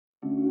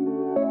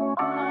In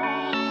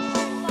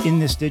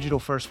this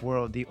digital-first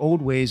world, the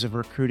old ways of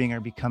recruiting are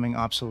becoming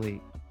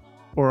obsolete.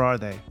 Or are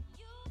they?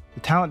 The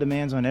talent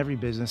demands on every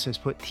business has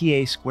put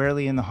TA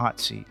squarely in the hot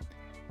seat.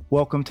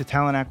 Welcome to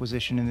Talent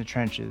Acquisition in the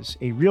Trenches,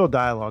 a real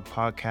dialogue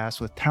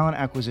podcast with talent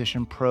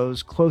acquisition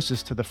pros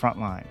closest to the front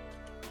line.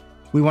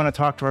 We want to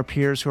talk to our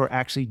peers who are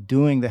actually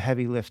doing the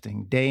heavy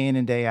lifting day in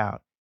and day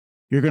out.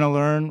 You're going to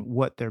learn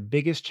what their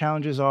biggest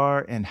challenges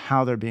are and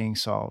how they're being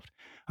solved.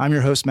 I'm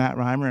your host, Matt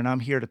Reimer, and I'm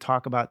here to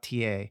talk about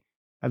TA.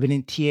 I've been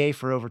in TA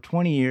for over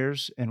 20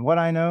 years, and what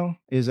I know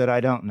is that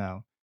I don't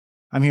know.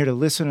 I'm here to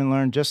listen and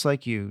learn just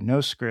like you.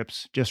 No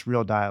scripts, just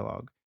real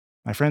dialogue.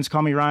 My friends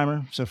call me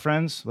Reimer, so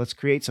friends, let's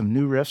create some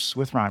new riffs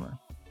with Reimer.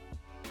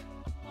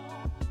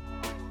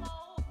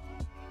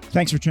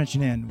 Thanks for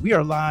trenching in. We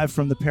are live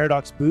from the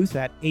Paradox booth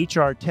at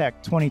HR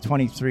Tech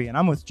 2023, and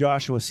I'm with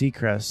Joshua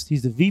Secrest.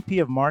 He's the VP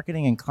of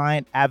Marketing and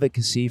Client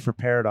Advocacy for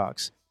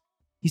Paradox.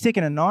 He's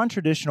taken a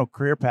non-traditional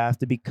career path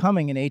to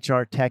becoming an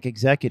HR Tech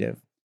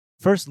executive,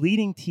 first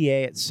leading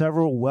TA at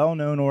several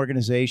well-known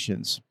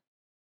organizations.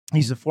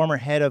 He's the former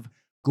head of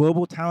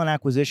Global Talent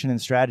Acquisition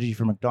and Strategy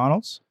for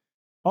McDonald's,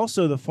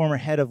 also the former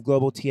head of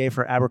Global TA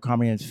for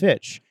Abercrombie &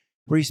 Fitch,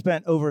 where he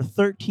spent over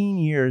 13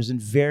 years in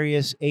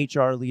various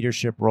HR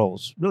leadership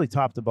roles, really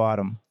top to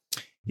bottom.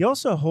 He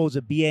also holds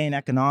a BA in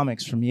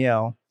economics from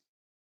Yale.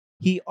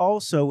 He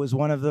also was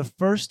one of the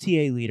first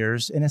TA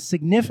leaders in a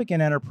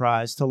significant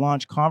enterprise to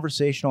launch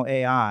conversational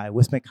AI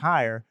with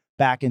McHire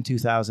back in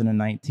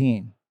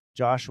 2019.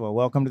 Joshua,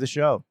 welcome to the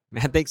show.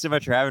 Man, thanks so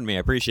much for having me. I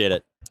appreciate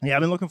it. Yeah, I've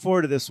been looking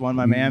forward to this one,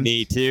 my man.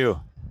 Me too.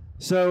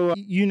 So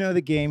you know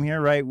the game here,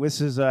 right? This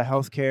is a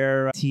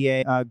healthcare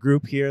TA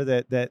group here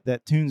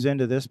that tunes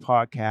into this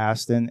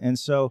podcast. And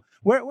so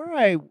where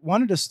I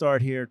wanted to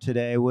start here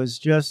today was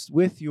just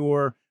with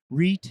your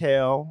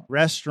retail,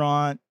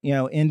 restaurant,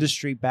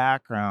 industry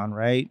background,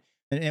 right?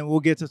 And we'll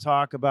get to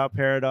talk about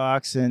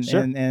Paradox and, Sure.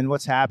 and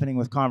what's happening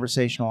with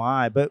conversational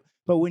AI. But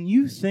when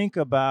you think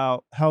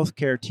about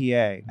healthcare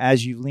TA,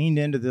 as you've leaned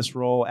into this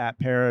role at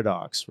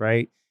Paradox,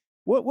 right?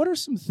 What are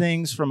some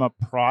things from a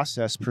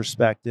process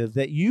perspective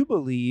that you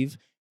believe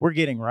we're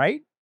getting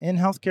right in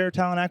healthcare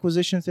talent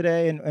acquisition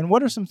today? And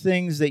what are some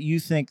things that you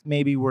think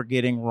maybe we're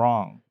getting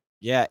wrong?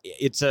 Yeah,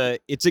 it's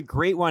a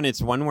great one.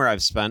 It's one where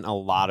I've spent a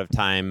lot of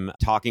time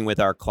talking with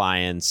our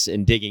clients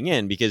and digging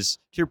in because,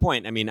 to your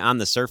point, I mean, on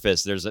the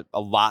surface, there's a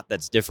lot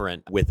that's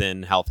different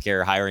within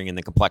healthcare hiring and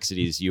the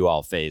complexities you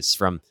all face,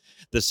 from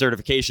the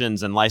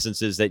certifications and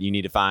licenses that you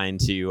need to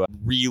find to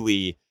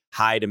really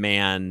high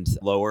demand,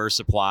 lower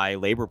supply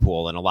labor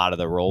pool in a lot of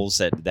the roles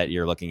that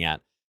you're looking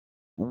at.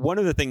 One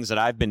of the things that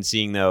I've been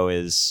seeing, though,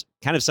 is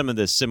kind of some of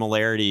the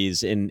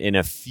similarities in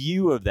a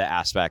few of the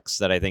aspects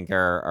that I think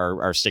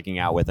are sticking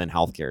out within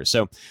healthcare.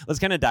 So let's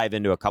kind of dive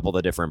into a couple of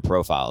the different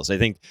profiles. I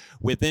think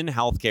within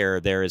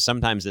healthcare, there is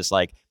sometimes this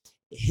like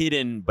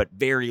hidden but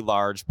very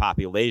large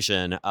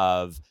population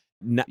of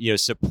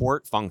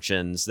support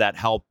functions that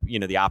help,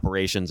 the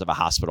operations of a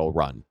hospital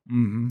run.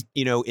 Mm-hmm.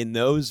 In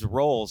those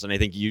roles, and I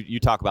think you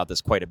talk about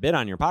this quite a bit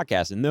on your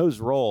podcast, in those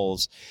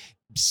roles,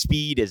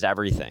 speed is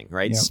everything,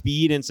 right? Yep.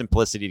 Speed and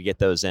simplicity to get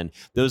those in.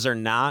 Those are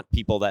not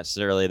people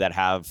necessarily that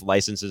have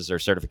licenses or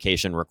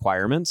certification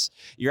requirements.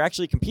 You're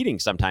actually competing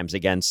sometimes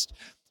against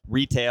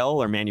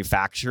retail or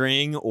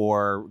manufacturing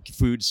or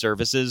food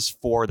services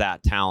for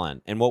that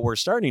talent. And what we're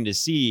starting to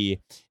see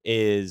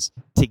is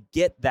to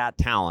get that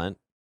talent,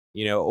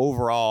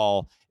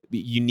 overall,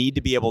 you need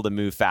to be able to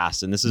move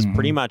fast. And this is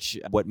pretty much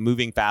what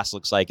moving fast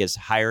looks like, is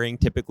hiring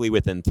typically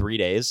within 3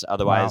 days.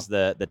 Otherwise,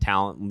 the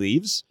talent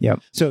leaves. Yep.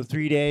 So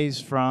 3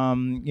 days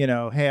from,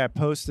 hey, I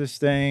post this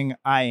thing,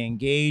 I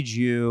engage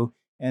you,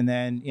 and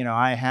then,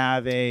 I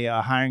have a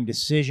hiring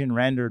decision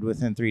rendered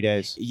within 3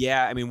 days.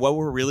 Yeah. I mean, what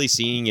we're really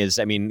seeing is,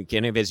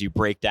 kind of as you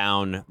break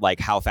down like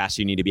how fast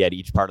you need to be at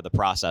each part of the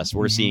process,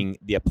 we're seeing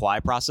the apply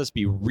process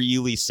be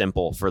really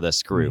simple for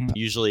this group.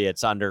 Usually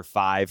it's under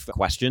 5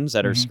 questions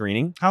that are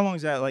screening. How long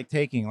is that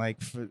taking?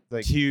 For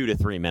 2 to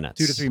 3 minutes.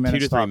 2 to 3 minutes.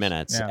 2 to 3 tops.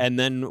 minutes. Yeah. And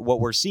then what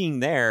we're seeing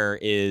there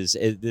is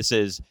this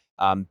is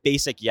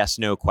basic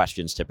yes/no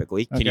questions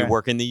typically. Can you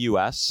work in the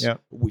U.S.?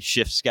 Yep.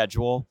 Shift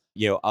schedule,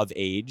 of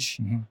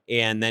age.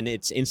 And then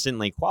it's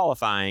instantly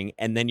qualifying.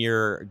 And then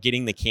you're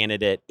getting the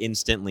candidate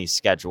instantly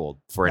scheduled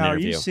for an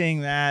interview. Are you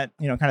seeing that,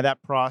 kind of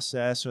that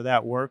process or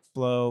that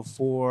workflow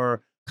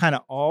for kind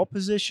of all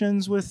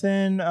positions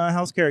within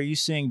healthcare? Are you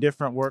seeing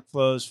different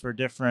workflows for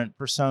different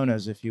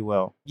personas, if you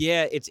will?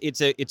 Yeah, it's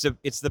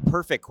the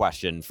perfect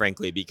question,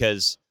 frankly,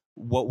 because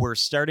what we're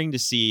starting to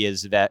see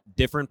is that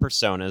different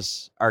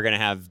personas are going to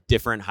have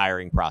different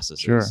hiring processes.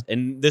 Sure.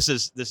 And this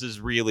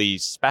is really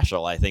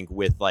special, I think,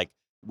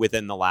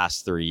 within the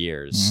last 3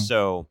 years.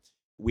 So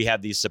we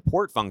have these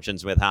support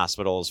functions with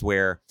hospitals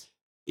where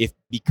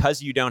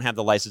because you don't have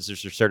the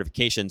licenses or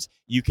certifications,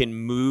 you can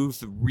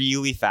move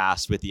really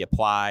fast with the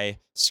apply,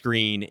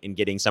 screen, and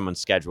getting someone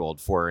scheduled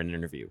for an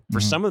interview.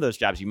 For some of those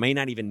jobs, you may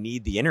not even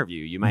need the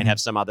interview. You might have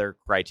some other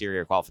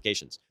criteria or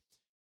qualifications.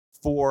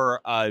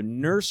 For a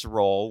nurse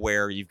role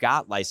where you've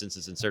got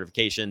licenses and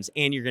certifications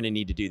and you're going to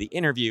need to do the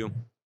interview,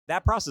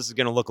 that process is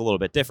going to look a little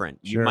bit different.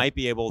 Sure. You might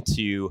be able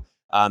to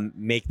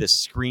make the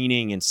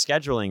screening and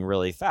scheduling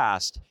really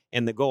fast.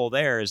 And the goal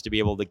there is to be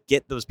able to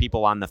get those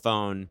people on the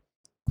phone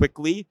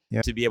quickly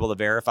to be able to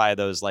verify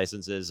those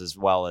licenses as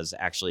well as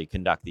actually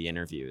conduct the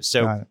interview.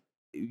 So,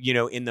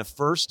 in the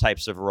first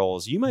types of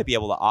roles, you might be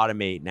able to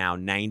automate now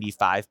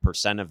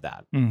 95% of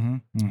that.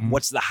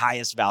 What's the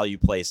highest value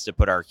place to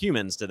put our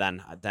humans to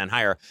then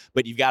hire?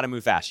 But you've got to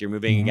move fast. You're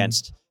moving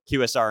against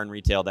QSR and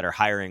retail that are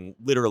hiring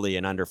literally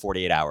in under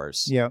 48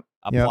 hours.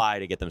 Apply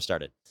to get them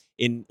started.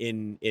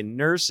 In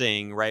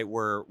nursing, right,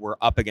 we're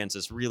up against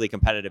this really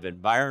competitive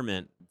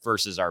environment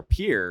versus our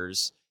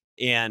peers.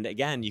 And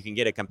again, you can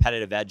get a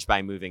competitive edge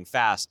by moving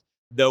fast,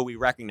 though we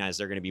recognize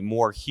there are going to be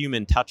more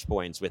human touch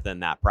points within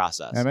that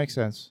process. That makes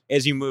sense.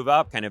 As you move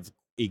up, kind of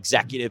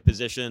executive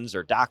positions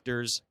or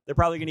doctors, they're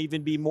probably going to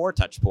even be more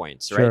touch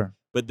points, right? Sure.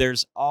 But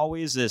there's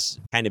always this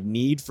kind of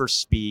need for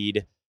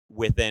speed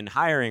within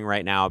hiring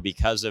right now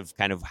because of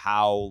kind of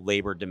how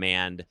labor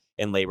demand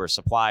and labor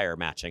supply are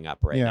matching up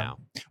right now.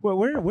 Well,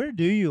 where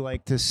do you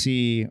like to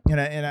see,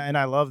 and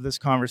I love this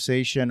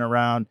conversation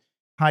around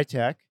high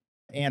tech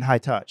and high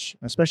touch,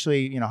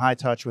 especially, high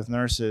touch with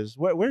nurses.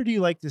 Where do you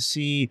like to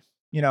see,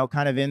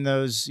 kind of in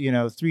those,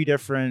 three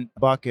different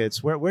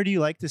buckets, where do you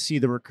like to see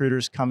the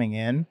recruiters coming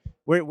in?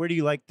 Where do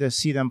you like to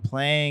see them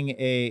playing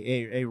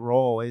a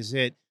role? Is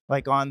it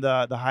like on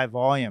the high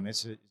volume?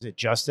 Is it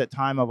just at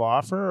time of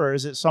offer, or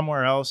is it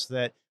somewhere else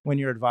that when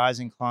you're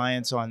advising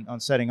clients on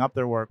setting up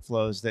their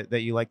workflows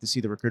that you like to see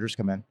the recruiters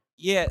come in?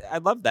 Yeah, I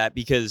love that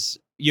because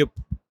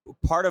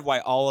part of why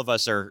all of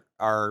us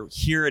are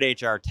here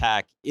at HR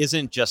Tech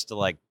isn't just to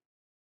like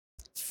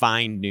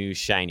find new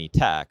shiny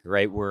tech,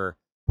 right? We're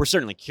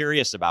certainly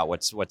curious about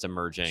what's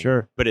emerging,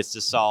 sure, but it's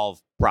to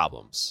solve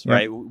problems,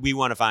 right? We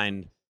want to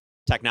find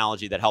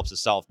technology that helps us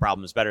solve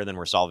problems better than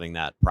we're solving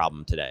that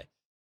problem today.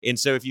 And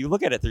so if you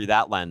look at it through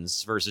that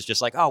lens versus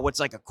just like, oh,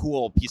 what's like a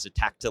cool piece of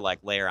tech to like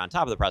layer on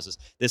top of the process,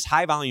 this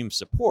high volume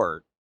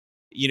support,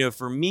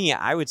 for me,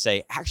 I would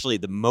say actually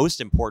the most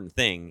important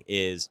thing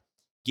is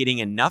getting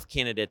enough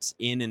candidates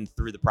in and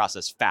through the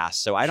process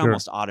fast. So I'd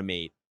almost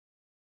automate,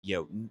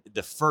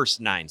 the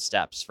first 9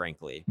 steps,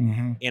 frankly.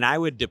 And I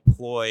would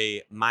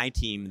deploy my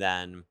team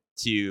then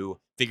to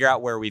figure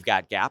out where we've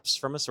got gaps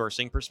from a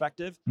sourcing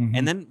perspective,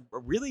 and then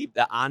really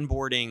the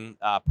onboarding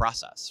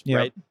process,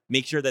 right?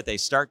 Make sure that they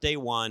start day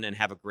one and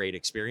have a great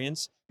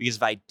experience. Because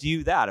if I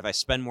do that, if I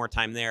spend more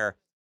time there,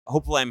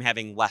 hopefully I'm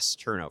having less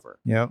turnover.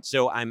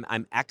 So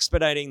I'm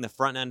expediting the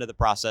front end of the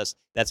process.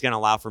 That's going to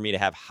allow for me to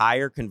have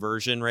higher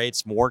conversion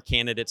rates, more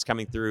candidates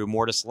coming through,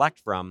 more to select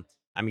from.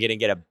 I'm going to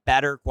get a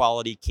better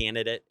quality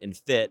candidate and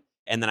fit.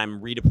 And then I'm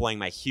redeploying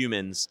my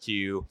humans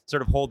to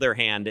sort of hold their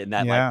hand in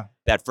that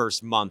that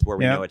first month where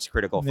we know it's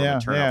critical from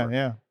a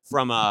turnover.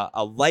 From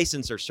a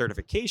license or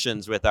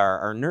certifications with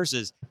our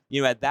nurses,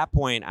 at that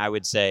point, I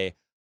would say,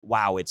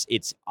 wow,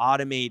 it's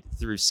automate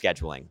through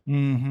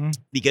scheduling.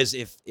 Because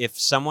if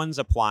someone's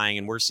applying,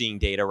 and we're seeing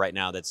data right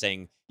now that's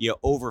saying,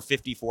 over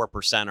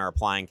 54% are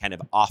applying kind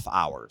of off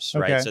hours,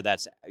 right? So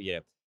that's,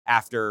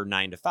 after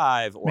 9 to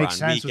 5 or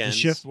makes on sense weekends. With the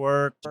shift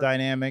work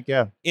dynamic,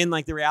 And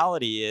like the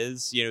reality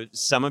is,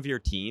 some of your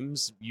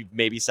teams you've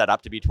maybe set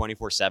up to be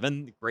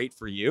 24/7. Great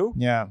for you.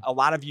 A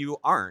lot of you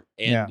aren't,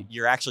 and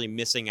you're actually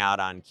missing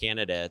out on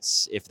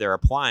candidates if they're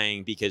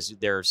applying because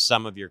there are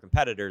some of your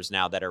competitors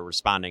now that are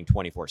responding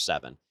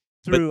 24/7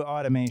 through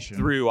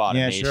automation.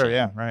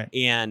 Right.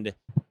 And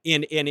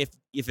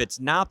if it's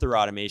not through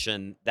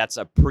automation, that's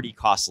a pretty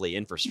costly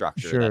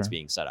infrastructure that's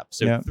being set up.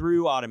 So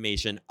through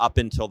automation up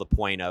until the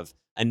point of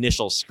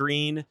initial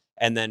screen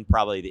and then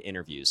probably the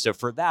interviews. So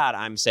for that,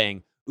 I'm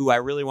saying, I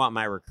really want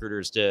my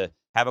recruiters to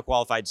have a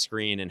qualified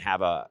screen and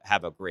have a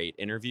great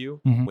interview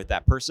with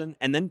that person,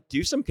 and then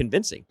do some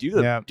convincing. Do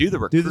the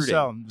recruiting.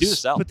 Do the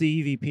sell. Put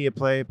the EVP at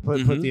play.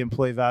 Put the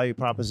employee value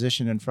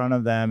proposition in front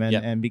of them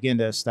and begin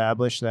to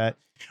establish that.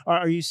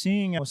 Are you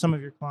seeing with some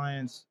of your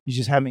clients? You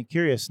just have me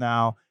curious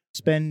now.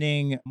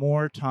 Spending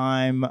more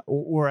time,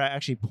 or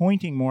actually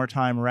pointing more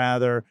time,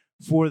 rather,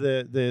 for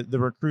the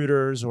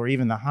recruiters or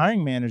even the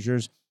hiring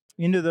managers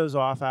into those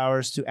off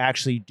hours to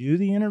actually do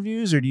the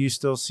interviews, or do you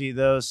still see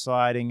those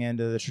sliding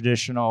into the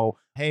traditional,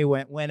 hey,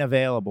 when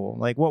available?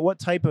 Like what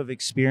type of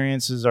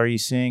experiences are you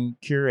seeing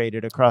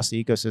curated across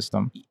the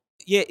ecosystem?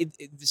 Yeah,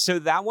 so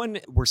that one,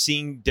 we're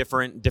seeing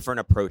different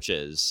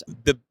approaches.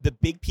 The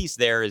big piece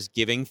there is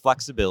giving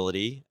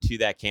flexibility to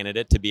that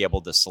candidate to be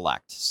able to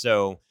select.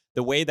 So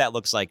the way that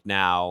looks like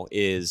now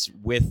is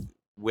with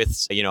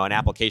an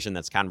application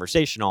that's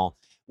conversational,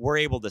 we're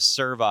able to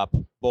serve up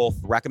both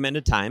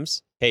recommended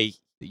times. Hey,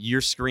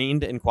 you're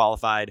screened and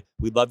qualified.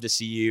 We'd love to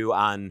see you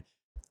on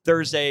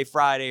Thursday,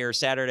 Friday, or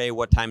Saturday.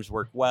 What times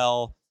work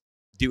well?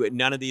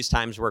 None of these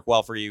times work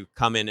well for you.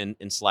 Come in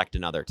and select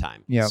another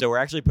time. So we're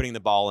actually putting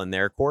the ball in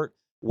their court.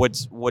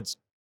 What's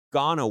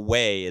gone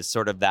away is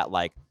sort of that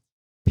like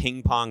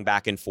ping pong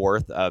back and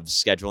forth of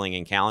scheduling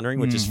and calendaring,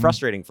 which is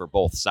frustrating for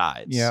both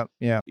sides. Up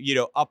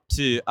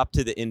to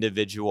the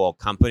individual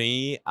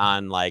company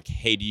on like,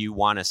 hey, do you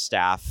want to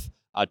staff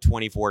a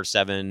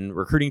 24/7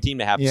 recruiting team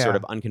to have sort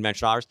of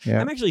unconventional hours.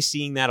 I'm actually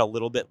seeing that a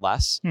little bit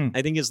less.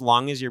 I think as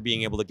long as you're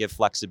being able to give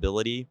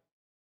flexibility,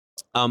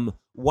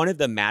 one of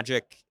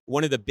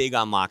the big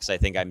unlocks I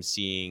think I'm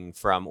seeing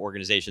from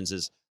organizations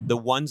is the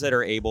ones that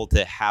are able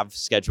to have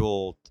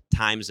scheduled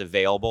times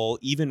available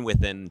even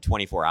within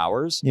 24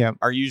 hours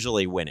are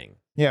usually winning.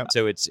 Yeah.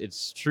 So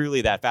it's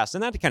truly that fast.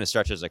 And that kind of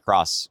stretches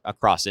across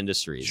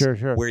industries.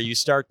 Sure. Where you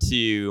start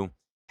to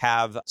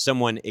have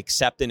someone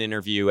accept an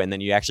interview and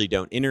then you actually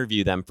don't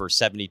interview them for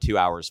 72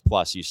 hours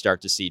plus, you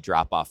start to see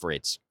drop-off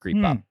rates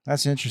creep up.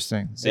 That's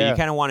interesting. So you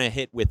kind of want to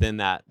hit within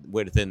that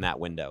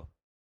window.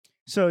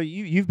 So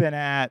you've been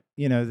at,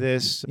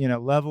 this,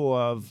 level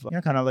of,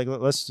 kind of like,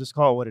 let's just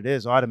call it what it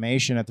is,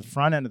 automation at the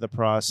front end of the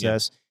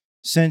process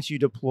since you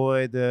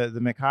deployed the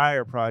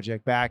McHire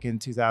project back in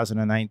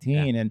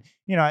 2019. And,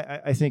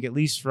 I think at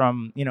least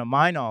from,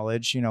 my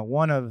knowledge,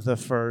 one of the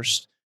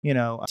first,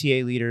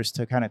 TA leaders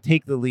to kind of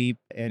take the leap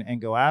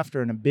and go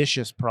after an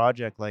ambitious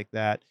project like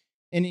that.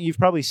 And you've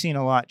probably seen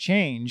a lot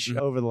change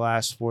over the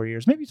last 4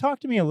 years. Maybe talk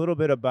to me a little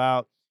bit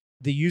about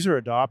the user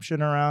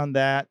adoption around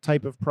that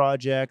type of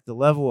project, the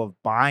level of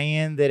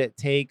buy-in that it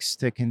takes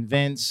to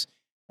convince,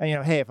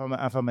 hey, if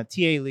I'm a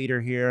TA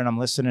leader here and I'm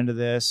listening to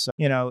this,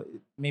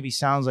 maybe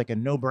sounds like a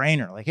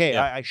no-brainer. Like, hey,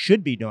 I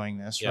should be doing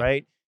this,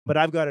 right? But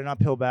I've got an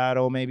uphill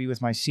battle maybe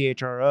with my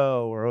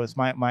CHRO or with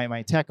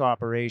my tech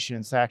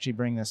operations to actually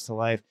bring this to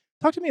life.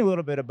 Talk to me a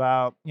little bit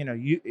about,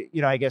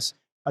 I guess,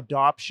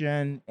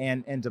 adoption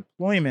and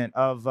deployment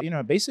of,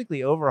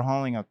 basically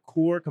overhauling a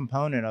core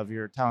component of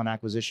your talent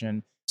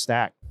acquisition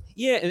stack.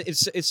 Yeah,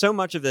 it's so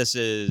much of this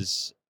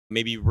is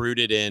maybe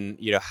rooted in,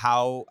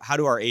 how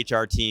do our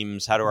HR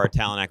teams, how do our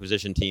talent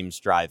acquisition teams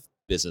drive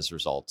business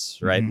results,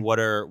 right? What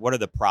are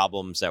the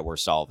problems that we're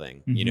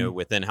solving?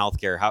 Within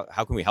healthcare,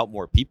 how can we help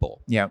more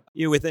people?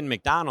 Within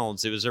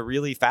McDonald's, it was a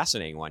really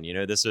fascinating one.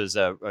 This was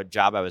a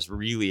job I was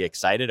really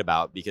excited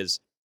about because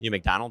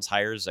McDonald's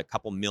hires a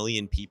couple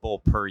million people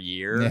per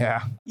year.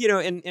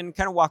 And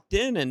kind of walked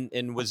in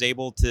and was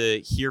able to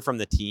hear from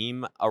the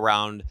team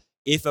around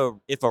if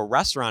a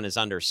restaurant is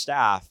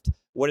understaffed,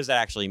 what does that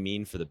actually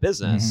mean for the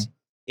business?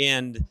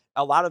 And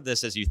a lot of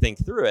this, as you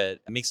think through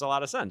it makes a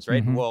lot of sense,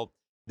 right? Well,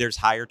 there's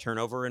higher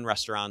turnover in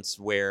restaurants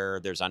where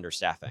there's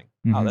understaffing.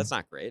 Oh, that's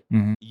not great.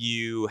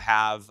 You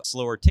have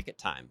slower ticket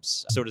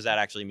times. So does that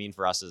actually mean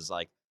for us as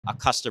like a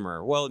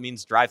customer? Well, it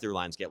means drive-through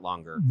lines get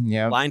longer.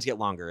 Lines get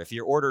longer. If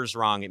your order's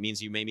wrong, it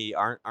means you maybe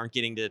aren't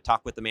getting to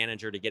talk with the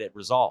manager to get it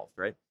resolved,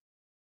 right?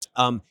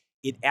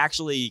 It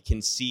actually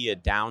can see a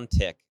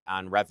downtick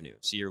on revenue.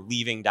 So you're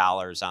leaving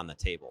dollars on the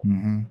table.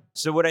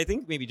 So what I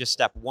think maybe just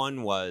step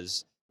one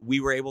was we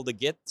were able to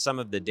get some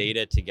of the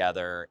data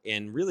together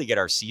and really get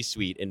our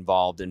C-suite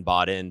involved and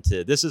bought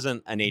into this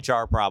isn't an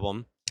HR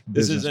problem.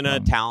 This isn't a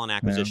talent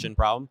acquisition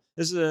problem.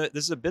 This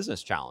is a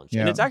business challenge.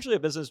 And it's actually a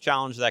business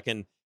challenge that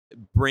can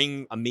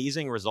bring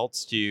amazing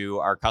results to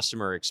our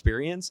customer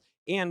experience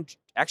and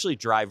actually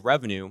drive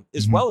revenue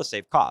as well as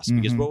save costs.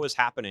 Because what was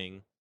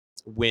happening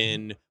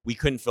when we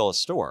couldn't fill a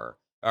store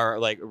or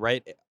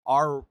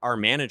our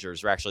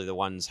managers were actually the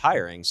ones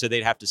hiring. So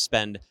they'd have to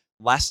spend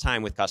less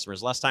time with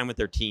customers, less time with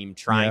their team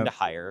trying to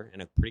hire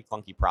in a pretty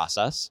clunky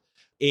process.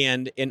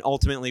 And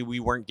ultimately we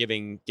weren't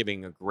giving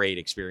a great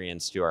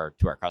experience to our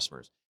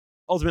customers.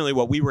 Ultimately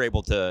what we were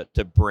able to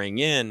bring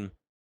in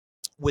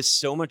was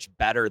so much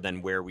better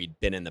than where we'd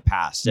been in the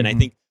past. And I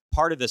think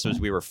part of this was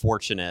we were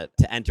fortunate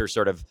to enter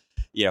sort of,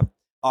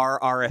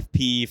 our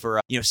RFP for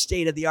a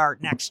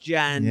state-of-the-art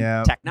next-gen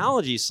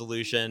technology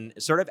solution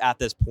sort of at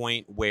this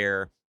point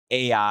where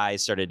AI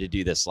started to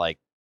do this like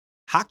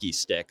hockey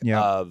stick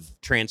of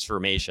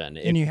transformation.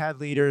 And you had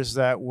leaders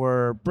that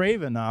were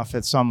brave enough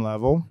at some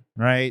level,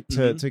 right,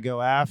 to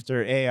go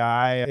after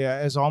AI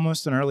as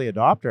almost an early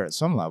adopter at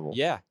some level.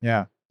 Yeah,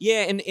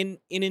 and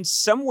in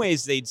some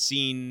ways they'd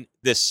seen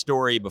this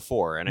story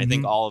before, and I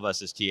think all of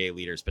us as TA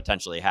leaders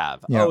potentially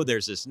have. Oh,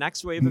 there's this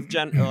next wave of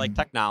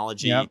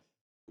technology.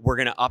 We're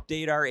going to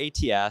update our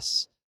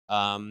ATS.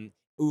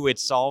 It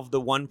solved the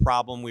one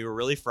problem we were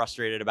really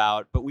frustrated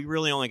about, but we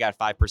really only got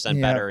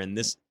 5% better, and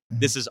this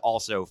is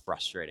also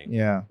frustrating.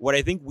 What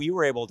I think we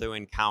were able to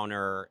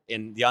encounter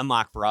in the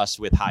unlock for us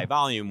with high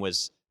volume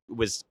was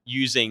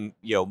using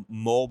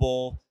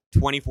mobile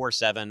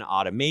 24/7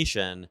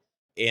 automation.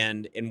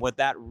 And what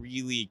that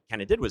really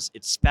kind of did was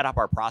it sped up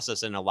our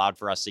process and allowed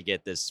for us to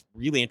get this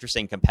really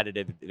interesting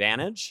competitive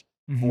advantage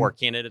for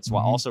candidates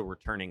while also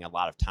returning a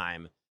lot of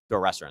time to a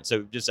restaurant.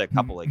 So just a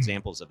couple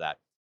examples of that.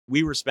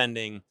 We were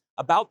spending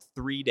about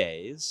 3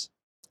 days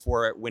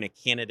for when a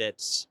candidate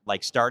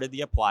started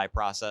the apply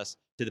process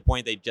to the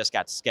point they just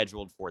got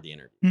scheduled for the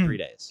interview. 3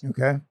 days.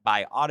 Okay.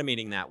 By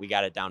automating that, we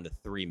got it down to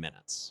 3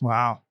 minutes.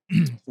 Wow.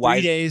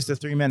 3 days to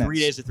 3 minutes. 3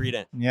 days to 3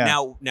 days.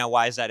 Now,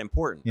 why is that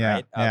important?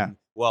 Right?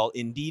 Well,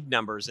 Indeed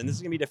numbers, and this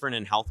is going to be different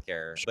in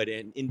healthcare, but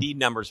in Indeed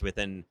numbers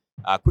within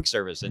quick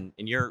service, and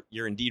your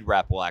Indeed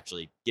rep will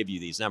actually give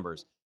you these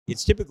numbers.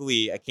 It's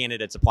typically a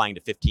candidate's applying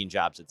to 15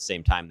 jobs at the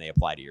same time they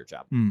apply to your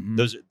job.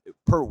 Those are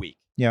per week.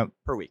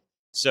 Per week.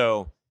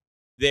 So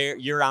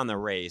you're on the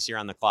race, you're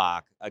on the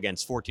clock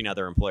against 14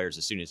 other employers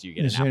as soon as you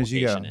get As an soon as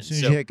you go. application in. As soon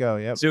as you hit go,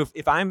 yep. So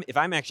if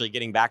I'm actually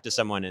getting back to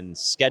someone and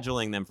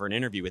scheduling them for an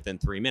interview within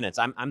 3 minutes,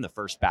 I'm the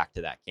first back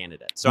to that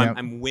candidate. So Yep.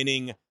 I'm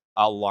winning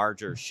a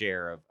larger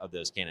share of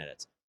those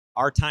candidates.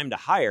 Our time to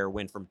hire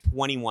went from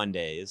 21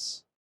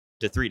 days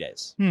to 3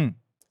 days.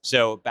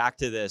 So back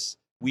to this,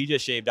 we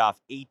just shaved off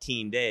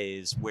 18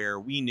 days where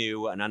we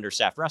knew an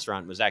understaffed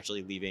restaurant was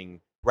actually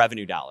leaving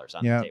revenue dollars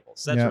on the table.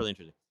 So that's really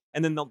interesting.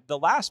 And then the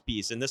last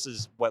piece, and this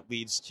is what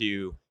leads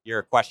to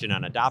your question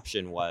on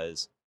adoption,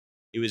 was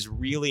it was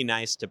really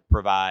nice to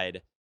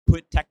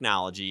put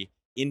technology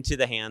into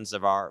the hands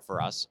of our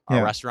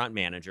restaurant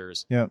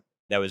managers.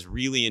 That was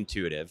really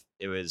intuitive.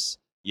 It was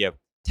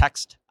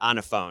text on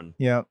a phone.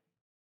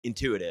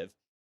 Intuitive.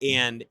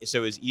 And so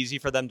it was easy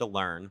for them to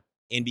learn.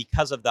 And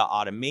because of the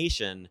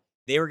automation,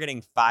 they were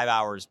getting 5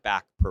 hours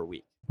back per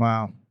week.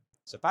 Wow.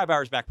 So 5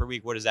 hours back per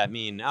week, what does that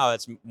mean? Oh,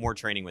 that's more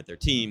training with their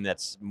team.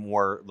 That's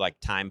more like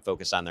time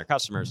focused on their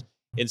customers.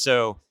 And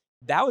so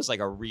that was like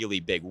a really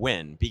big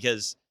win,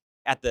 because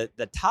at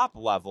the top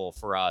level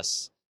for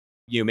us,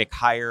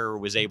 McHire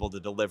was able to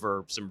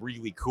deliver some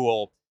really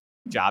cool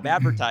job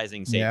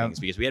advertising savings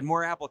because we had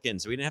more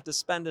applicants. So we didn't have to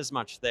spend as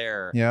much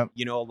there. A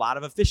lot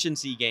of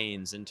efficiency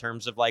gains in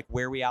terms of like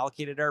where we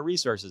allocated our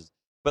resources.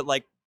 But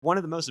like one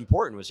of the most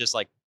important was just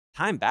like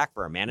time back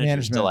for our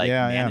managers to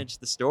manage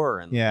the store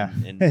and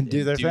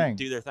do their thing.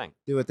 Do their thing.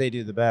 Do what they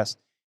do the best.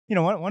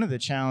 One of the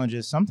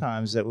challenges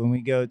sometimes that when we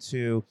go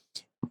to,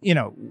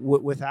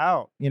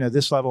 without,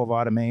 this level of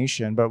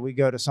automation, but we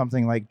go to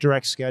something like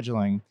direct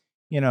scheduling,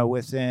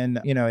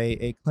 within,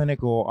 a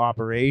clinical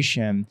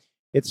operation,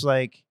 it's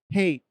like,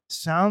 hey,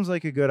 sounds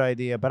like a good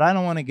idea, but I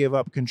don't want to give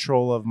up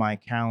control of my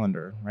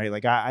calendar, right?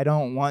 Like I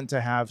don't want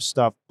to have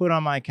stuff put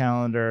on my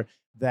calendar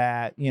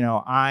that,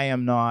 I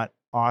am not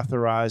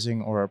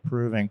authorizing or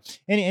approving.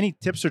 Any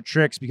tips or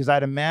tricks? Because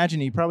I'd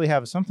imagine you probably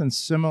have something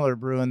similar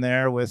brewing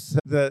there with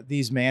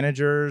these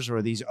managers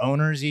or these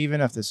owners, even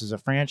if this is a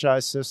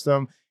franchise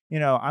system.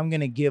 I'm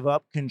going to give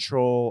up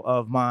control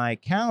of my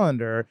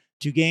calendar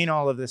to gain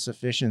all of this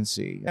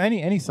efficiency.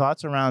 Any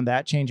thoughts around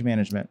that change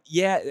management?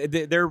 Yeah,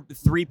 there are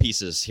three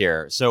pieces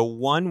here. So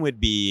one would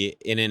be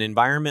in an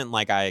environment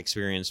like I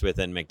experienced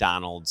within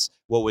McDonald's.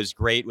 What was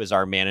great was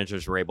our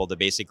managers were able to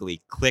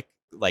basically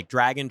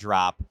drag and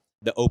drop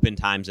the open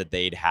times that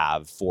they'd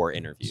have for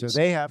interviews. So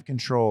they have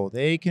control.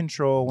 They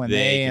control when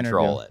they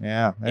control interview. it.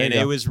 Yeah. And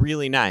it was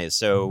really nice.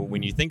 So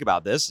when you think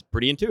about this,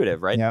 pretty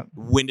intuitive, right? Yep.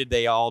 When did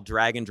they all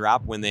drag and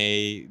drop when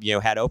they,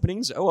 had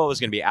openings? Oh, well, it was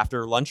going to be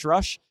after lunch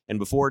rush and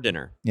before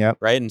dinner. Yep.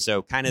 Right. And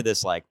so kind of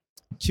this like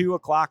 2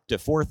 o'clock to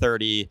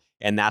 4:30,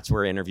 and that's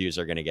where interviews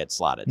are going to get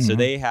slotted. Mm-hmm. So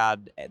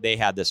they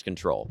had this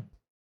control.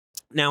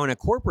 Now in a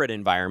corporate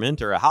environment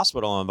or a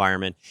hospital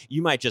environment,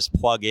 you might just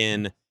plug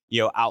in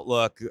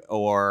Outlook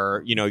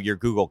or, your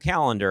Google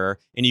Calendar,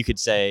 and you could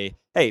say,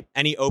 hey,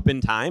 any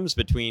open times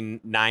between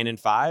 9 and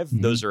 5,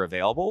 mm-hmm. those are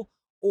available.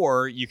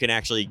 Or you can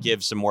actually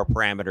give some more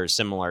parameters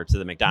similar to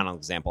the McDonald's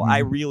example. Mm-hmm. I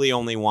really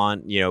only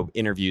want,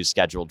 interviews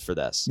scheduled for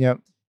this.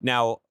 Yep.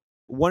 Now,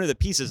 one of the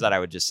pieces that I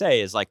would just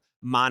say is like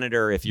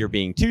monitor if you're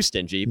being too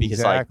stingy,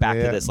 because back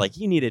to this, like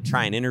you need to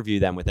try and interview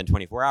them within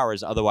 24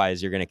 hours.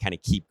 Otherwise, you're going to kind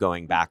of keep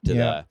going back to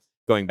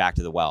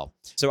the well.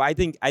 So I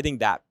think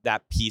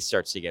that piece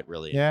starts to get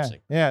really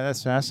interesting. Yeah,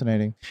 that's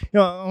fascinating.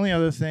 Only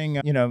other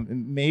thing,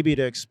 maybe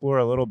to explore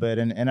a little bit,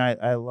 and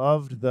I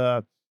loved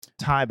the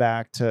tie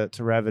back to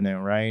revenue,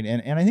 right?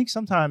 And I think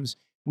sometimes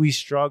we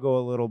struggle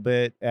a little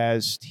bit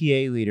as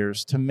TA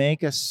leaders to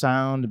make a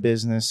sound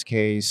business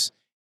case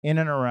in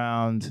and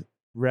around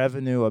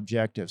revenue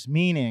objectives,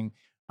 meaning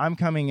I'm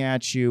coming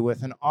at you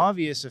with an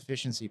obvious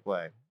efficiency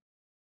play.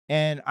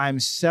 And I'm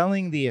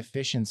selling the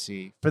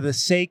efficiency for the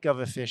sake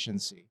of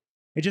efficiency.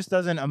 It just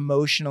doesn't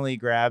emotionally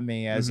grab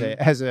me as mm-hmm.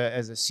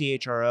 a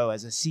CHRO,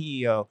 as a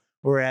CEO,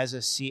 or as a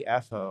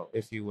CFO,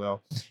 if you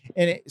will.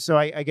 And so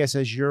I guess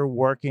as you're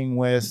working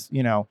with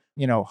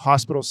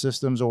hospital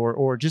systems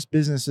or just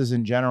businesses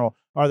in general,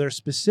 are there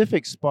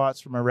specific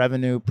spots from a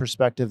revenue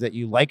perspective that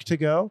you like to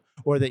go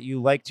or that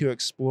you like to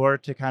explore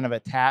to kind of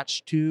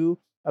attach to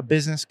a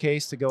business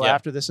case to go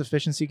after this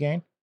efficiency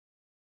gain?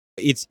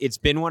 It's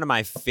been one of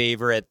my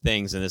favorite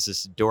things, and this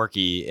is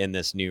dorky in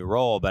this new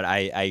role, but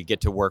I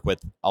get to work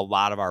with a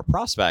lot of our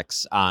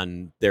prospects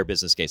on their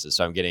business cases.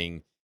 So I'm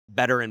getting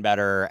better and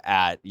better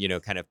at,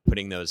 kind of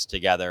putting those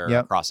together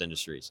across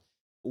industries.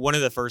 One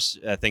of the first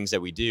things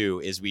that we do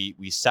is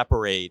we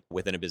separate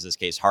within a business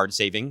case hard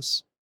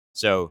savings.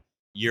 So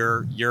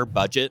your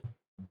budget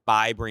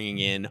by bringing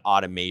in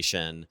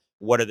automation,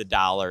 what are the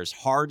dollars,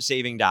 hard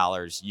saving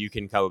dollars you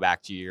can go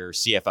back to your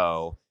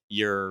CFO,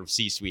 your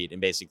C-suite,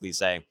 and basically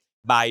say,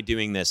 by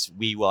doing this,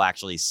 we will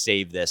actually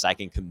save this. I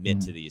can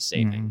commit to these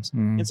savings.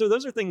 Mm-hmm. And so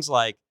those are things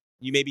like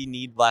You maybe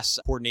need less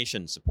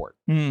coordination support.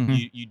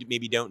 You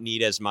maybe don't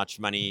need as much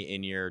money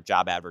in your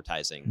job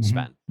advertising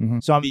spend.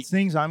 So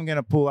things I'm going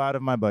to pull out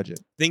of my budget.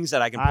 Things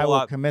that I can pull out.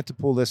 I will commit to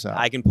pull this out.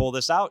 I can pull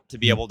this out to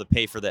be able to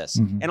pay for this.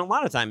 And a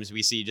lot of times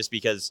we see, just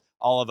because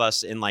all of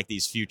us in like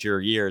these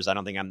future years, I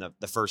don't think I'm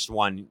the first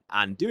one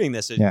on doing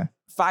this.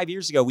 5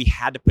 years ago, we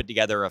had to put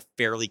together a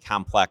fairly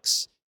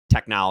complex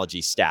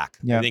technology stack.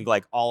 I think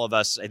like all of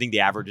us, I think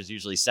the average is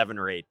usually 7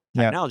 or 8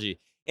 technology.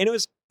 And it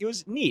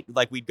was neat.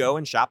 Like we'd go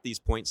and shop these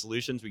point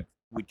solutions.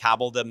 We'd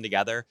cobble them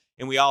together,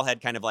 and we all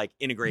had kind of like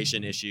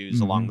integration issues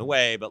along the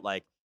way, but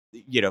like,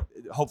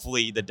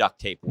 hopefully the duct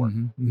tape worked.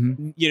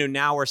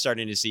 Now we're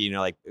starting to see,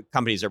 like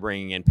companies are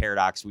bringing in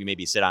Paradox. We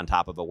maybe sit on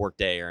top of a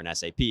Workday or an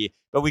SAP,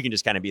 but we can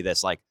just kind of be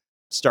this like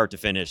start to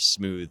finish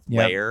smooth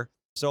layer.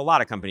 So a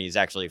lot of companies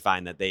actually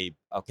find that they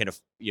kind of,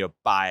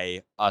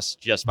 buy us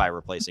just by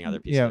replacing other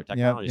pieces of their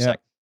technology stack.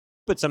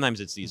 But sometimes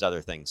it's these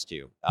other things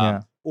too.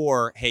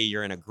 Or, hey,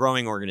 you're in a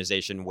growing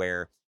organization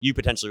where you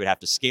potentially would have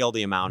to scale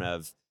the amount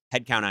of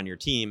headcount on your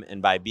team.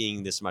 And by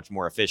being this much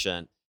more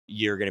efficient,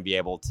 you're going to be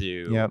able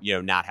to,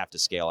 not have to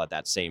scale at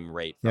that same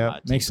rate. From a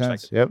team makes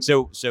perspective.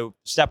 sense. So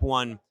step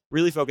one,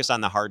 really focus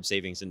on the hard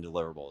savings and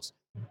deliverables.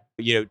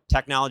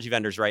 Technology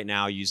vendors right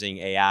now using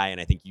AI, and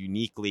I think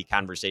uniquely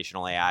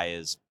conversational AI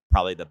is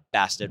probably the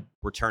best at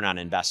return on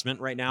investment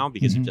right now,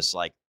 because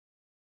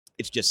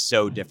it's just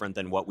so different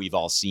than what we've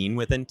all seen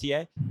within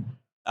TA.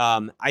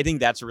 I think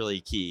that's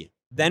really key.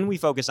 Then we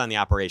focus on the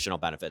operational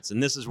benefits.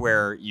 And this is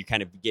where you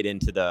kind of get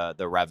into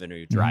the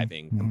revenue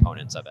driving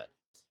components of it.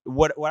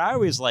 What I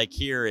always like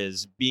here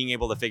is being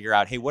able to figure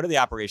out, hey, what are the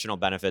operational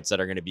benefits that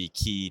are going to be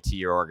key to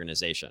your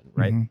organization,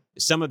 right?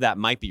 Some of that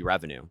might be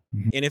revenue.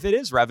 And if it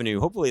is revenue,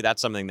 hopefully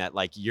that's something that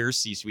like your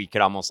C-suite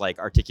could almost like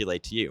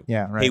articulate to you.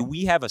 Hey,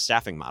 we have a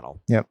staffing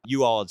model.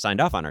 You all had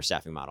signed off on our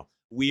staffing model.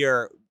 We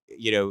are,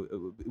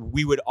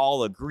 we would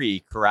all agree,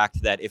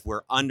 correct, that if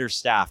we're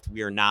understaffed,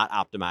 we are not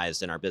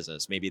optimized in our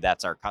business. Maybe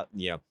that's our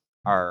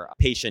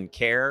patient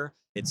care.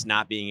 It's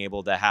not being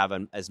able to have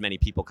as many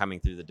people coming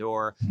through the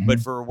door. But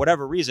for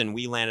whatever reason,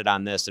 we landed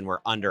on this and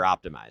we're under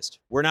optimized.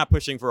 We're not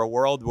pushing for a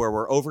world where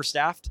we're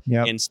overstaffed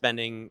and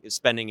spending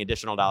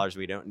additional dollars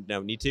we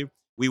don't need to.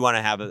 We want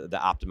to have the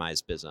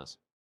optimized business.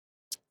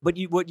 But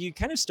what you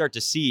kind of start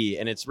to see,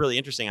 and it's really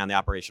interesting on the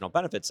operational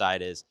benefit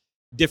side, is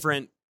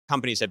different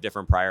companies have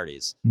different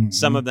priorities.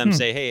 Some of them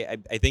say, hey,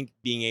 I think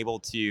being able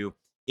to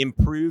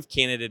improve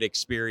candidate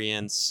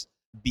experience,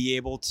 be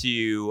able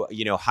to,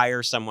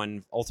 hire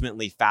someone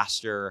ultimately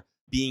faster,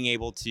 being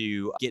able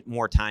to get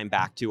more time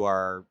back to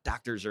our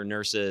doctors or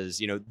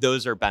nurses,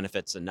 those are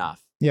benefits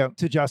enough.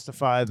 To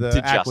justify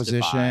the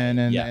acquisition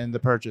and the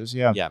purchase.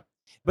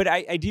 But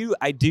I do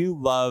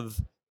love,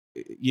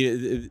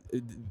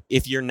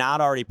 if you're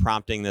not already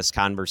prompting this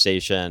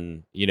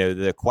conversation,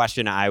 the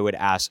question I would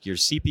ask your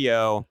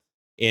CPO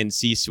and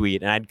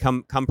C-suite, and I'd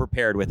come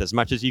prepared with as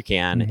much as you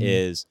can,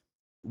 is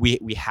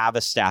we have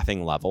a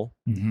staffing level.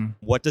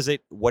 What is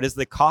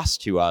the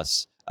cost to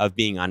us of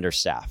being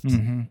understaffed?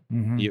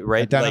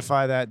 Right?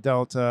 Identify that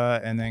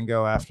delta and then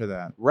go after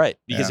that. Right.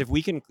 Because if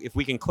we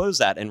can close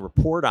that and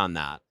report on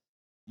that,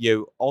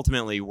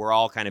 ultimately we're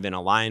all kind of in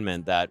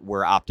alignment that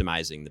we're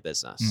optimizing the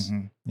business.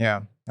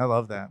 Yeah. I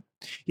love that.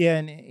 Yeah.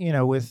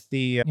 And, with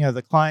the,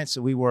 the clients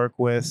that we work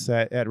with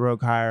at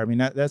Rogue Hire, I mean,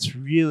 that's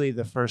really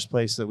the first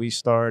place that we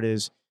start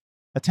is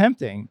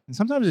attempting, and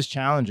sometimes it's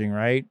challenging,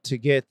 right, to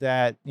get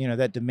that,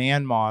 that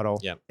demand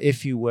model,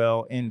 if you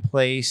will, in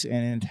place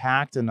and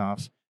intact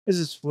enough,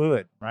 because it's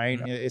fluid, right?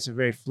 It's a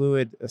very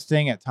fluid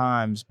thing at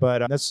times,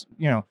 but that's,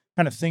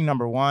 kind of thing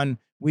number one.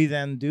 We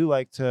then do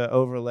like to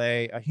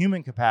overlay a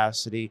human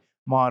capacity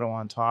model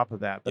on top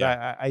of that. But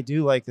I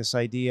do like this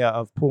idea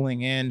of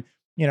pulling in,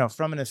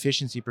 from an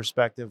efficiency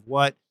perspective,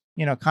 what,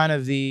 kind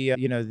of the,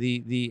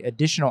 the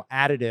additional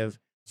additive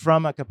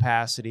from a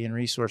capacity and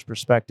resource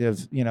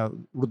perspective,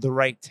 with the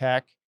right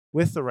tech,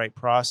 with the right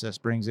process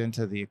brings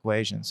into the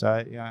equation.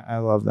 So I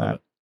love that.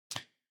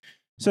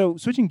 So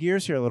switching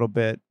gears here a little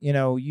bit,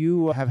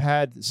 you have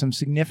had some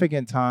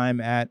significant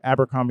time at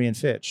Abercrombie and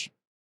Fitch.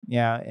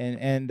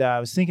 And I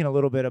was thinking a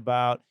little bit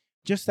about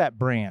just that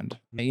brand,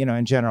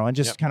 in general, and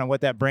just kind of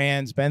what that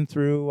brand's been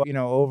through,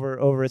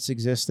 over its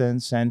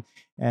existence, and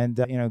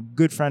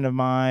good friend of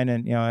mine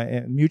and,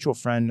 a mutual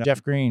friend,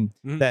 Jeff Green,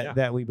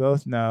 that we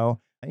both know.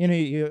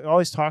 You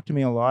always talk to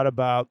me a lot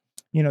about,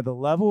 the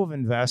level of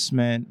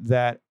investment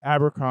that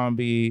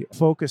Abercrombie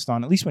focused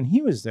on, at least when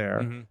he was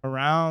there,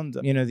 around,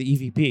 the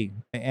EVP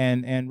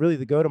and really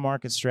the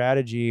go-to-market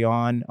strategy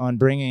on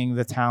bringing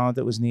the talent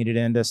that was needed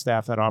in to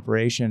staff that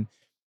operation.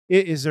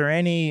 Is there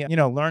any,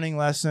 learning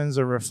lessons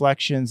or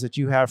reflections that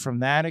you have from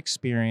that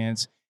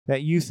experience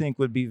that you think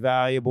would be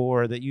valuable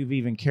or that you've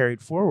even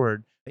carried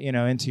forward,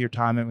 into your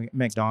time at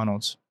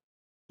McDonald's?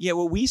 Yeah,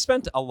 well, we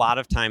spent a lot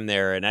of time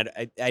there, and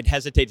I'd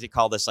hesitate to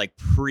call this like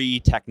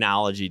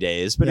pre-technology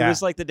days, but it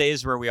was like the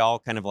days where we all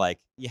kind of like,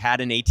 you had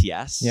an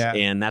ATS,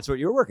 and that's what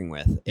you were working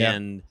with.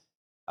 And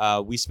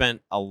we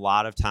spent a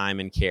lot of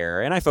time in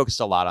care, and I focused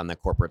a lot on the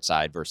corporate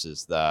side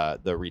versus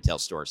the retail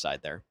store side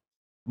there.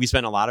 we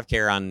spent a lot of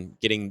care on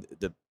getting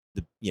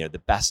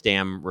the best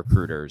damn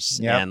recruiters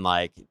and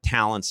like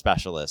talent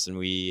specialists. And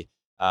we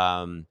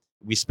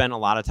spent a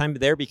lot of time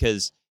there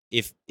because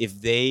if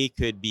they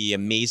could be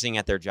amazing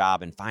at their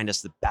job and find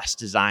us the best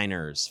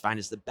designers, find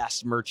us the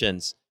best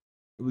merchants,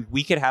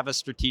 we could have a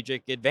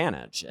strategic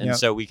advantage. And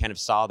so we kind of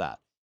saw that.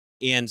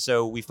 And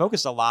so we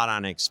focused a lot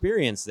on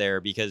experience there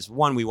because,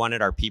 one, we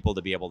wanted our people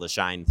to be able to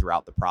shine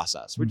throughout the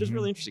process, which is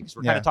really interesting because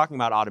we're kind of talking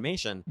about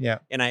automation. Yeah.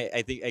 And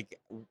I think,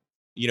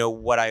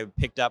 what I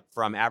picked up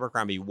from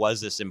Abercrombie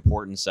was this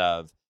importance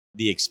of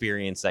the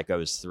experience that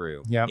goes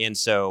through. Yeah. And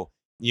so,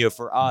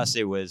 for us,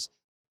 it was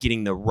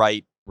getting the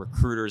right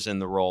recruiters in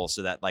the role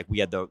so that like we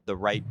had the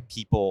right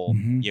people,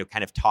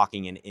 kind of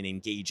talking and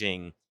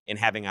engaging and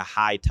having a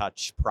high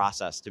touch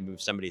process to move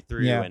somebody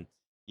through. Yeah. And,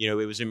 it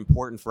was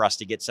important for us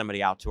to get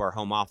somebody out to our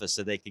home office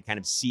so they could kind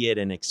of see it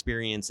and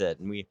experience it.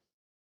 And we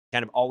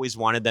kind of always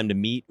wanted them to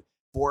meet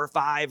 4 or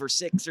 5 or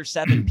 6 or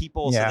 7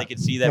 people so they could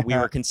see that we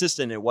were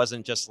consistent. It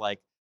wasn't just like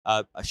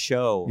a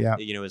show,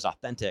 it was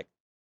authentic.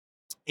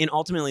 And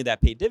ultimately that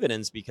paid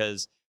dividends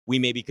because we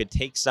maybe could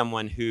take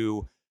someone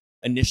who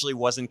initially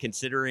wasn't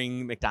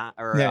considering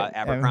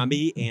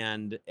Abercrombie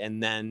and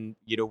then,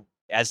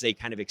 as they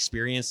kind of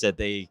experienced it,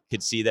 they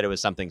could see that it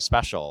was something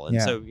special.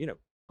 And so,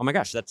 oh my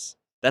gosh, that's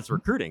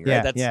recruiting,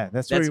 right?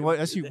 That's what you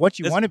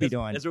want to be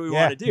doing. That's what we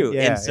want to do.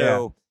 And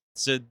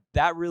so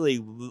that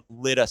really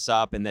lit us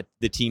up, and that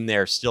the team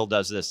there still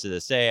does this to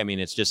this day. I mean,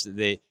 it's just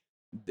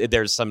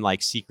there's some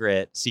like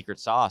secret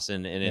sauce,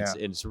 and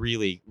it's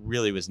really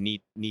was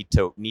neat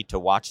to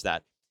watch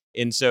that.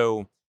 And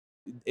so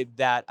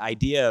that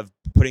idea of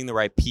putting the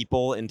right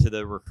people into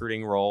the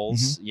recruiting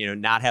roles,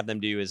 not have them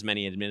do as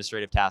many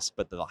administrative tasks,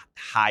 but the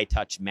high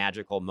touch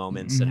magical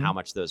moments and how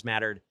much those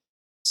mattered.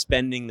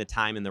 Spending the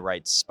time in the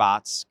right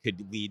spots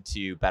could lead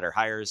to better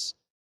hires,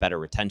 better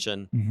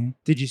retention.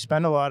 Did you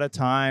spend a lot of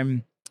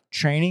time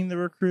training the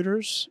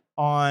recruiters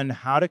on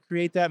how to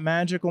create that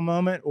magical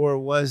moment, or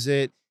was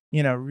it,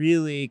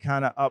 really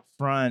kind of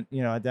upfront,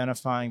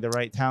 identifying the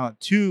right talent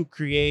to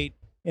create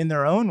in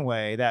their own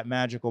way that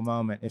magical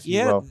moment, if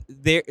you will?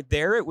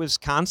 There it was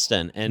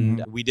constant,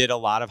 and we did a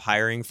lot of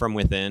hiring from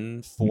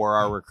within for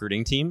our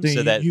recruiting team,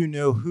 so that who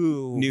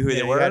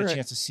they were. You had a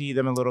chance to see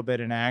them a little bit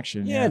in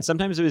action. Yeah, and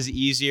sometimes it was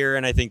easier,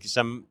 and I think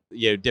some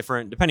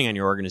different depending on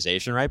your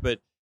organization, right?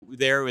 But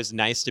there it was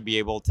nice to be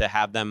able to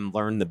have them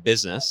learn the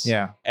business.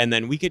 Yeah, and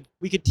then we could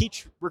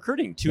teach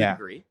recruiting to a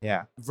degree.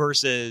 Yeah,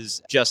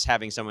 versus just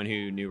having someone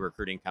who knew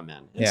recruiting come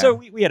in. And so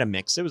we had a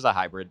mix. It was a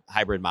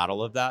hybrid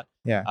model of that.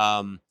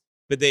 Yeah.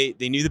 But they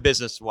knew the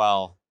business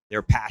well. They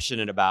were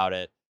passionate about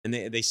it, and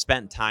they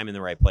spent time in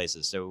the right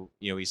places. So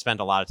we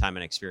spent a lot of time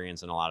on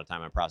experience and a lot of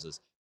time on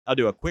process. I'll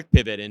do a quick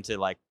pivot into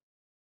like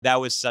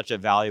that was such a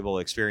valuable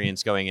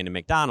experience going into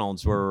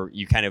McDonald's, where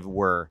you kind of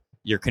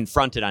you're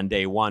confronted on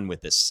day one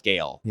with this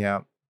scale.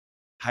 Yeah,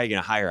 how are you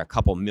going to hire a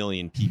couple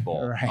million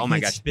people? Right. Oh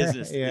my gosh,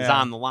 business is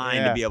on the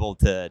line to be able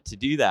to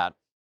do that.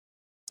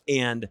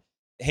 And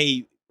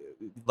hey,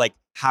 like,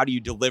 how do you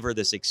deliver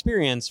this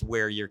experience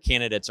where your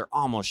candidates are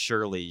almost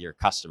surely your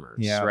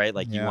customers, right?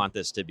 Like you want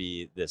this to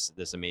be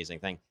this amazing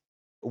thing.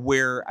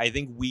 Where I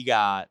think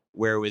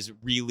where it was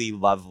really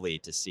lovely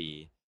to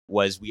see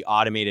was we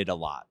automated a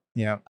lot.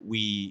 Yeah.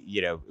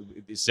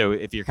 So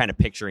if you're kind of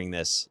picturing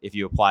this, if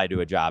you apply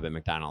to a job at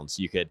McDonald's,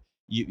 you could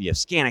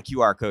scan a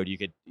QR code, you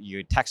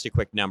could text a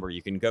quick number,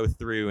 you can go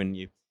through and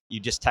you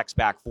just text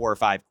back 4 or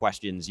 5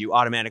 questions. You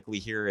automatically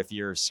hear if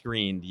you're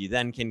screened. You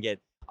then can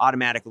get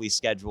automatically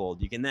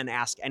scheduled. You can then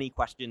ask any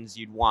questions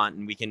you'd want,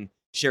 and we can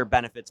share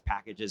benefits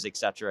packages,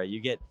 etc. You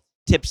get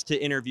tips to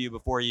interview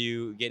before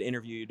you get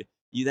interviewed.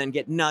 You then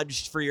get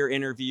nudged for your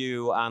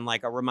interview on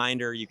like a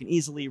reminder. You can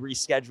easily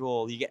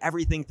reschedule. You get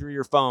everything through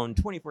your phone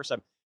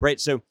 24/7, right?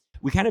 So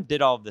we kind of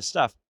did all of this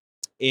stuff.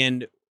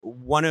 And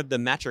one of the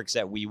metrics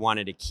that we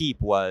wanted to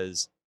keep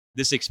was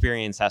this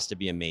experience has to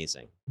be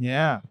amazing.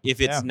 Yeah. If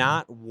it's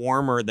not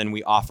warmer than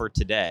we offer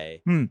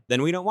today,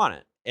 then we don't want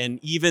it. And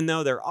even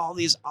though there are all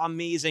these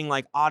amazing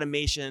like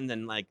automation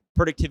and like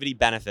productivity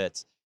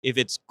benefits, if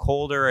it's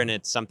colder and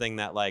it's something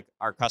that like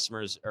our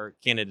customers or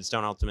candidates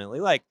don't ultimately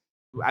like,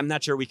 I'm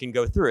not sure we can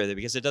go through it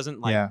because it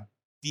doesn't like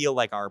feel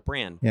like our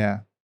brand.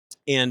 Yeah.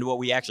 And what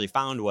we actually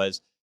found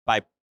was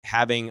by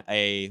having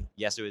it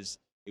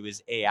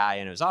was AI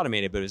and it was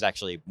automated, but it was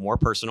actually more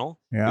personal.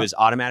 Yeah. It was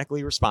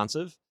automatically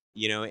responsive.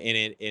 And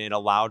it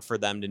allowed for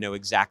them to know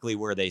exactly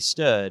where they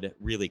stood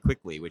really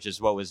quickly, which is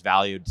what was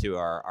valued to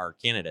our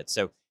candidates.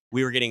 So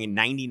we were getting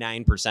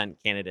 99%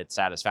 candidate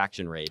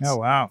satisfaction rates. Oh,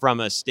 wow. From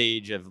a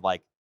stage of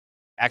like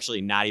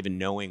actually not even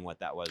knowing what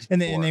that was.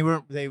 And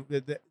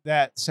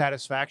that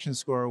satisfaction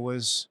score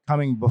was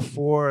coming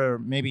before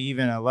maybe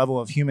even a level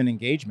of human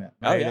engagement.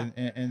 Right? Oh,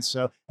 yeah. And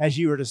so as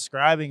you were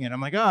describing it,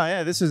 I'm like, oh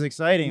yeah, this is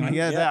exciting.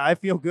 Mm-hmm. I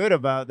feel good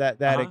about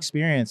that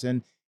experience.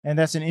 And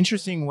that's an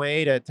interesting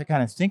way to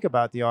kind of think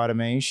about the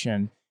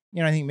automation.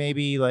 I think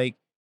maybe like,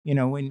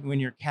 when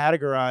you're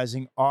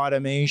categorizing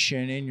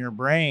automation in your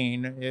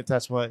brain, if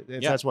that's what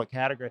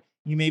category,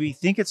 you maybe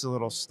think it's a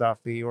little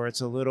stuffy or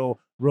it's a little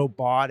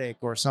robotic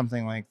or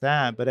something like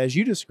that. But as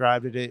you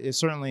described it, it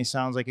certainly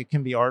sounds like it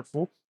can be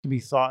artful, it can be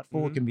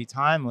thoughtful, it can be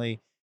timely.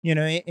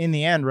 In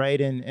the end,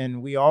 right?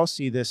 And we all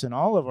see this in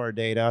all of our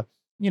data.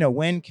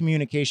 When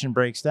communication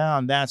breaks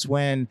down, that's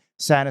when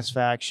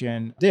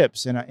satisfaction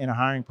dips in a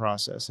hiring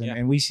process.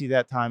 And we see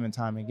that time and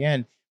time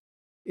again.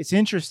 It's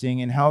interesting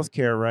in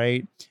healthcare,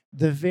 right?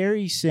 The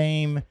very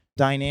same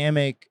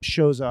dynamic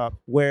shows up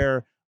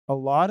where a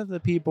lot of the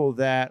people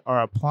that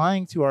are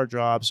applying to our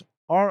jobs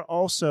are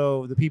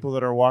also the people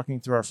that are walking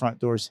through our front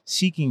doors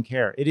seeking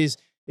care. It is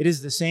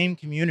the same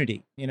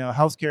community.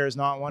 Healthcare is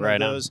not one of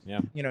those,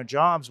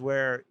 jobs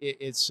where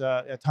it's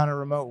a ton of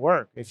remote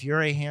work. If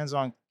you're a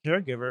hands-on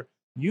caregiver,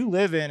 you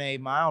live in a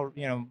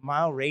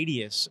mile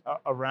radius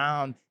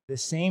around the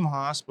same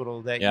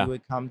hospital that you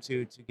would come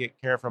to get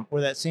care from,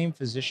 or that same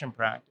physician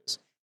practice.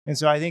 And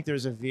so I think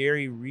there's a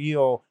very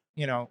real,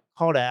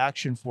 call to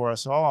action for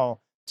us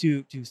all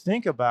to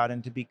think about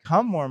and to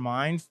become more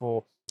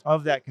mindful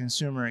of that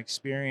consumer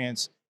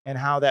experience and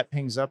how that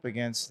pings up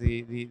against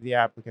the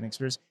applicant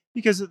experience.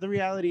 Because the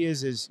reality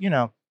is,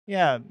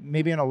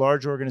 maybe in a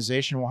large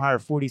organization we'll hire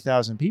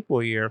 40,000 people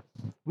a year.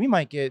 We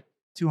might get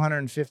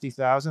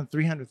 250,000,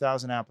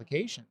 300,000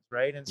 applications,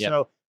 right? And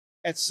so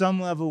at some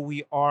level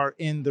we are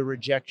in the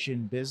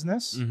rejection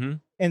business.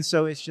 And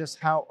so it's just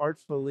how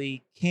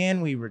artfully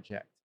can we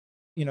reject,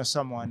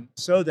 someone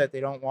so that they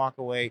don't walk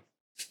away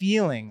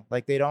feeling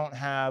like they don't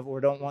have or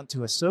don't want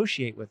to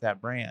associate with that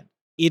brand.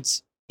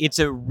 It's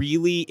a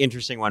really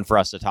interesting one for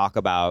us to talk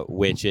about,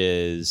 which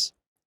is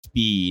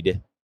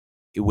speed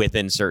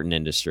within certain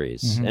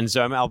industries. And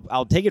so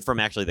I'll take it from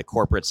actually the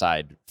corporate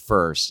side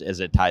first, as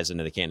it ties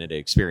into the candidate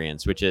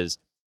experience, which is,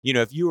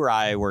 if you or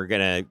I were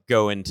going to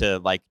go into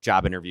like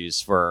job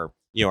interviews for,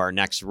 our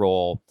next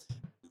role,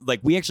 like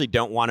we actually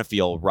don't want to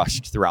feel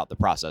rushed throughout the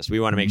process.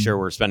 We want to make sure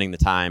we're spending the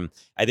time.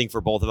 I think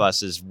for both of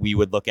us is we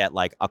would look at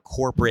like a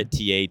corporate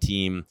TA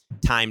team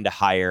time to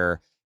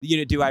hire.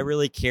 Do I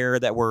really care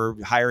that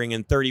we're hiring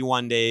in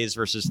 31 days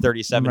versus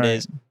 37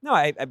 days? No,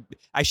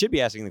 I should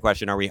be asking the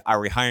question, are we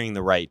hiring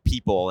the right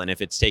people? And if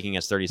it's taking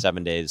us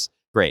 37 days,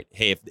 great.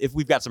 Hey, if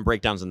we've got some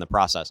breakdowns in the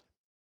process.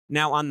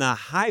 Now, on the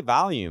high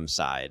volume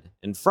side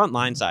and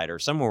frontline side, or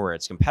somewhere where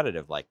it's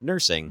competitive like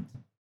nursing,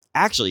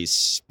 actually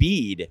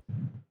speed,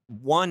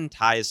 one,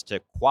 ties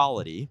to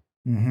quality,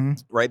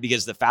 right?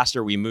 Because the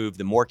faster we move,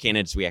 the more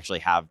candidates we actually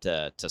have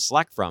to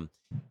select from.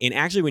 And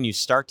actually, when you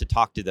start to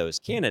talk to those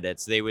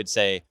candidates, they would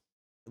say,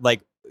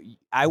 like,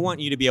 I want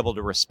you to be able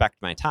to respect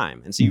my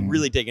time. And so you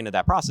really dig into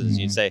that process. And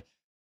you'd say,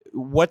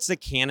 what's the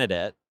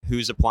candidate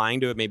who's applying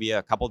to maybe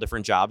a couple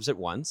different jobs at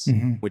once,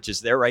 which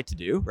is their right to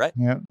do, right?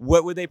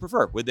 What would they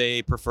prefer? Would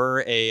they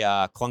prefer a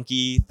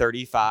clunky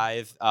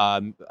 35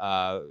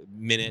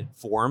 minute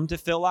form to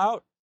fill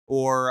out,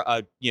 or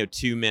a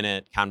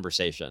 2-minute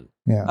conversation?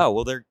 Oh,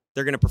 well, they're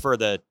going to prefer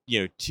the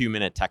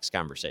 2-minute text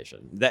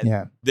conversation.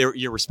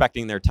 You're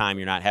respecting their time.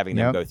 You're not having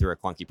them go through a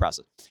clunky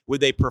process. Would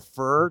they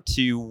prefer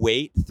to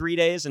wait 3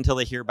 days until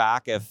they hear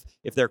back if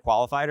they're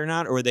qualified or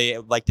not, or would they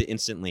like to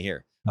instantly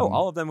hear? Oh,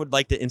 all of them would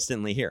like to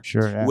instantly hear.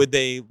 Sure. Yeah. Would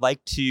they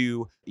like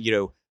to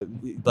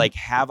like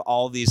have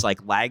all these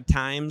like lag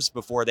times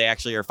before they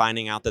actually are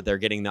finding out that they're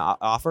getting the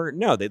offer?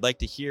 No, they'd like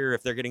to hear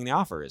if they're getting the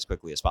offer as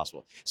quickly as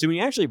possible. So when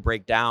you actually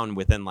break down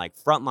within like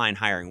frontline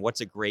hiring,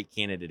 what's a great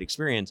candidate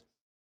experience?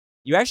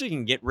 You actually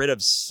can get rid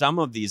of some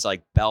of these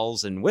like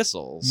bells and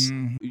whistles.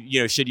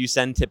 Should you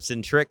send tips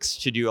and tricks?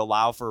 Should you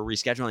allow for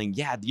rescheduling?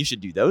 Yeah, you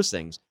should do those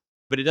things.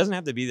 But it doesn't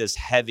have to be this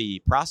heavy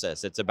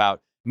process. It's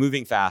about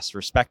moving fast,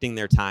 respecting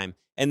their time,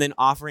 and then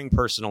offering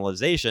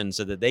personalization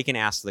so that they can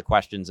ask the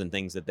questions and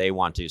things that they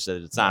want to, so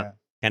that it's not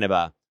kind of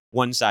a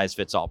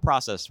one-size-fits-all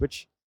process,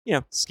 which,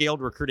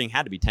 scaled recruiting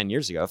had to be 10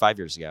 years ago, 5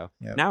 years ago.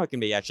 Now it can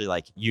be actually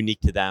like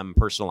unique to them,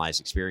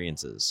 personalized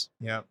experiences.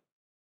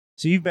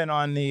 So you've been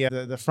on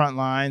the front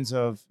lines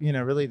of,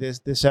 really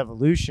this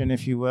evolution,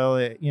 if you will,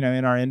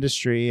 in our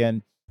industry.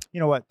 And,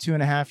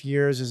 2.5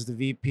 years as the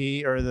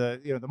VP or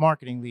the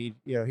marketing lead,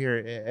 here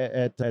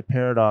at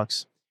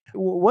Paradox.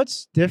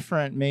 What's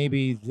different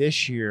maybe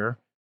this year,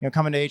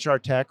 coming to HR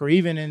tech or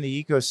even in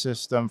the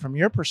ecosystem from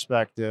your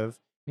perspective,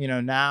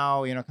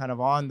 now, kind of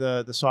on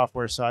the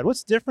software side?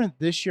 What's different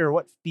this year?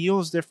 What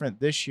feels different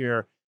this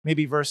year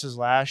maybe versus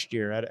last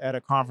year at a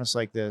conference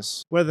like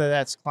this, whether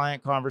that's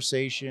client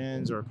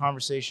conversations or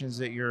conversations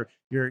that you're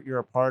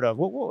a part of?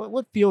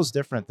 What feels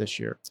different this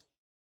year?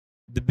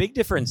 The big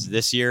difference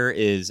this year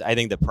is, I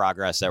think, the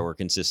progress that we're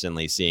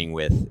consistently seeing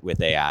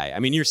with AI. I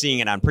mean, you're seeing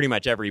it on pretty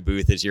much every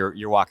booth as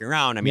you're walking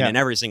around. I mean, in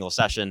every single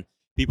session,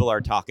 people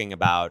are talking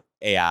about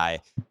AI.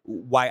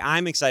 Why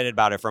I'm excited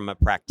about it from a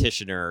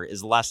practitioner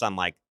is less on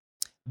like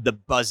the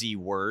buzzy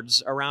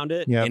words around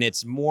it. And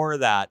it's more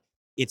that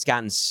it's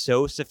gotten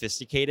so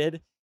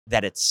sophisticated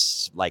that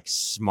it's like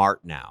smart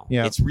now.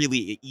 It's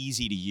really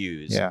easy to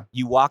use.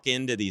 You walk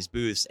into these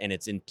booths and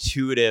it's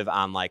intuitive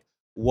on like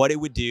what it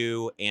would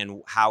do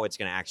and how it's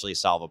going to actually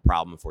solve a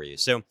problem for you.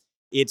 So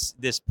it's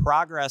this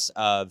progress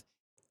of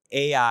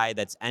AI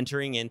that's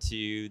entering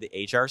into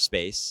the HR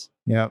space.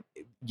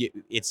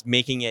 it's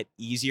making it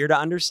easier to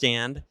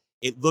understand.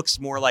 It looks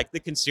more like the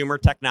consumer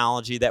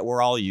technology that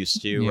we're all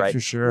used to, right?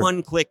 For sure.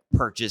 One-click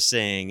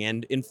purchasing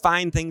and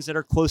find things that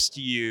are close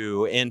to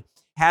you and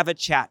have a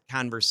chat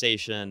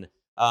conversation.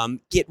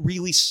 Get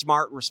really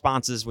smart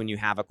responses when you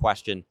have a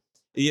question.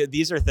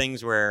 These are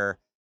things where,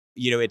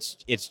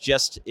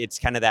 it's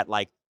kind of that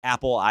like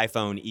Apple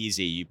iPhone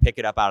easy. You pick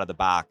it up out of the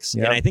box.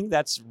 Yep. And I think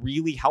that's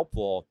really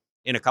helpful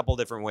in a couple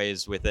different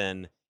ways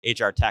within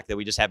HR tech that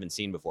we just haven't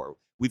seen before.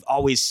 We've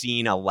always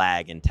seen a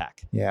lag in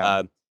tech.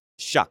 Yeah.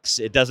 Shucks,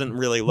 it doesn't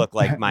really look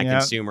like my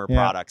consumer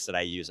products that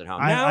I use at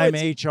home. I'm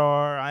HR,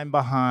 I'm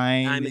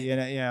behind.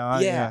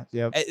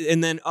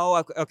 And then,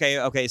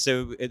 okay.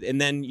 So,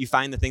 and then you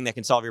find the thing that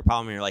can solve your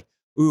problem, and you're like,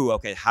 ooh,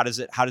 okay, how does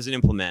it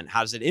implement?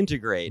 How does it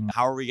integrate?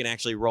 How are we going to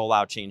actually roll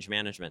out change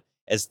management?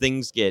 As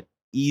things get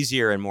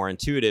easier and more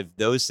intuitive,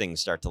 those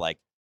things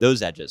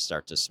those edges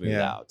start to smooth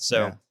out.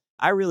 So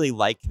I really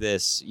like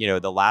this,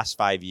 the last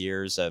 5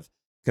 years of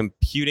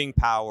computing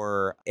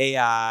power,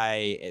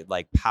 AI,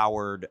 like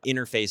powered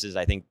interfaces.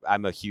 I think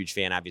I'm a huge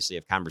fan, obviously,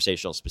 of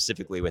conversational,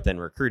 specifically within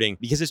recruiting,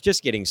 because it's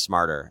just getting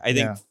smarter. I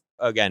think,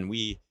 again,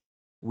 we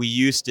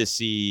used to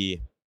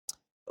see,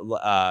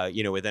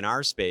 within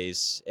our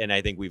space, and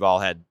I think we've all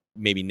had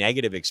maybe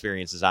negative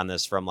experiences on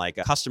this from like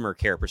a customer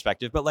care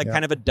perspective, but like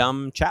kind of a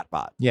dumb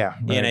chatbot. Yeah.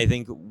 Right. And I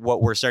think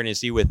what we're starting to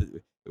see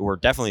we're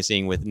definitely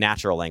seeing with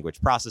natural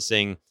language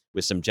processing,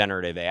 with some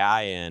generative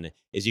AI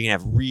is you can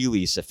have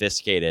really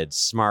sophisticated,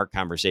 smart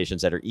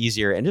conversations that are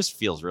easier and just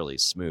feels really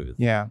smooth.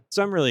 Yeah.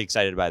 So I'm really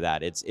excited by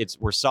that.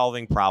 We're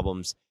solving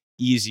problems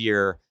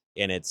easier,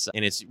 and it's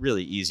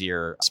really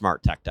easier,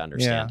 smart tech to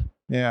understand.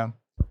 Yeah.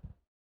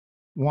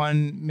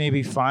 One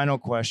maybe final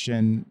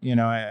question,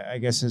 I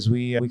guess as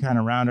we kind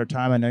of round our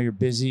time, I know you're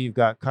busy, you've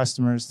got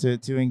customers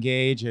to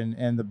engage,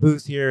 and the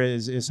booth here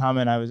is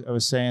humming. I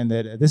was saying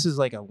that this is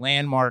like a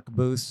landmark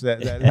booth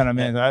that I'm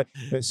in.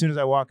 As soon as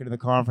I walk into the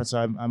conference,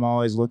 I'm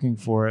always looking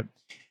for it.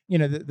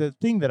 The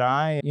thing that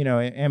I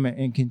am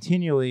and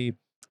continually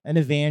an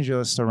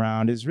evangelist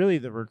around is really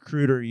the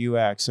recruiter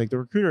UX, like the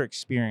recruiter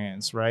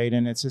experience, right?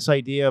 And it's this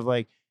idea of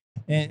like,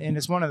 and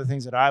it's one of the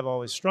things that I've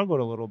always struggled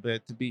a little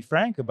bit, to be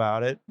frank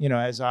about it,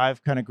 as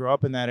I've kind of grew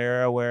up in that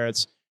era where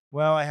it's,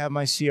 well, I have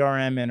my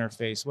CRM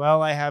interface.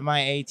 Well, I have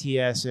my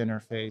ATS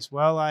interface.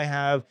 Well, I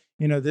have,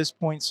 this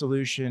point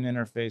solution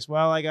interface.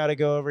 Well, I got to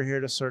go over here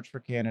to search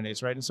for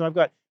candidates, right? And so I've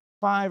got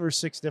 5 or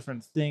 6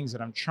 different things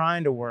that I'm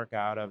trying to work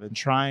out of and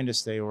trying to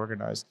stay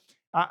organized.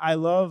 I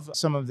love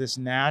some of this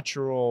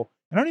natural,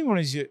 I don't even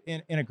want to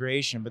use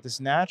integration, but this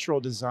natural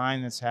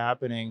design that's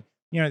happening.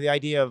 The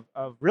idea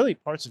of really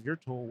parts of your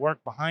tool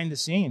work behind the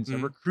scenes. A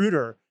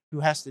recruiter who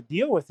has to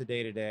deal with the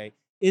day-to-day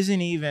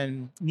isn't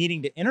even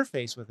needing to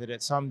interface with it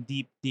at some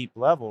deep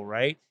level,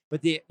 right?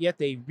 But yet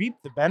they reap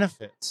the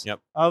benefits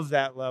of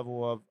that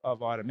level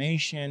of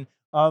automation,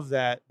 of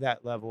that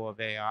level of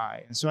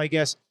AI. And so I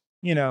guess,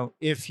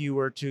 if you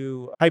were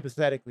to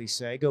hypothetically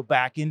say, go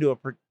back into a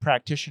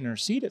practitioner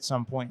seat at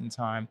some point in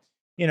time,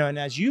 and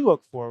as you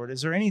look forward,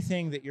 is there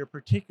anything that you're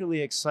particularly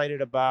excited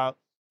about,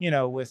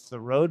 with the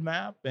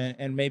roadmap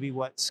and maybe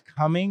what's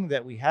coming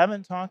that we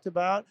haven't talked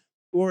about?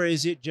 Or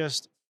is it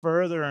just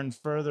further and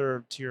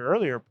further, to your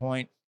earlier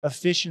point,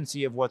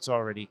 efficiency of what's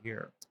already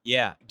here?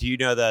 Yeah. Do you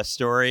know the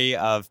story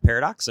of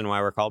Paradox and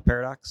why we're called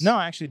Paradox? No,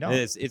 I actually don't.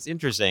 It's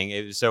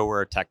interesting. So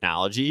we're a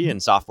technology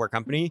and software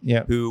company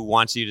who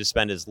wants you to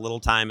spend as little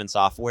time in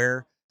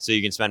software so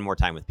you can spend more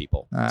time with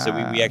people. So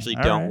we actually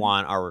don't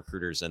want our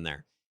recruiters in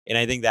there. And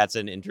I think that's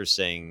an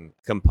interesting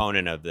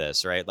component of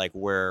this, right? Like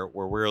where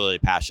we're really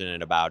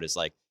passionate about is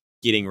like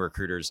getting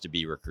recruiters to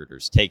be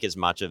recruiters, take as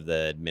much of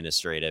the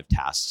administrative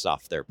tasks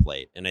off their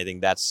plate. And I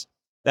think that's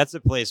the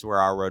place where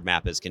our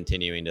roadmap is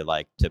continuing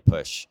to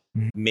push,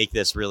 make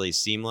this really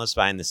seamless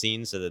behind the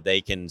scenes so that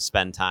they can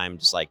spend time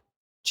just like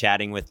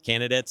chatting with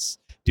candidates,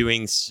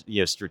 doing,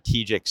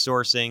 strategic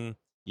sourcing,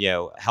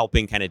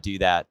 helping kind of do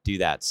that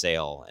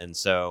sale. And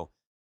so,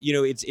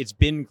 it's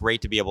been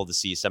great to be able to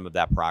see some of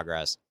that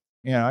progress.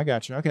 Yeah, I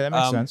got you. Okay, that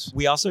makes sense.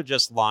 We also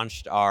just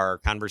launched our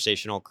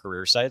conversational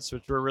career sites,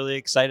 which we're really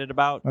excited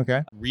about.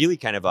 Okay. Really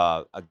kind of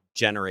a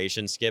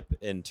generation skip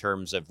in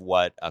terms of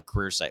what a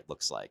career site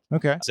looks like.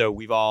 Okay. So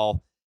we've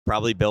all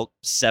probably built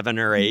 7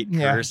 or 8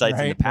 career sites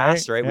in the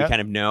past, right? Yep. We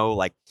kind of know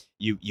like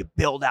you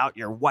build out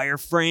your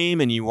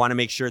wireframe and you want to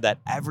make sure that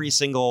every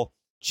single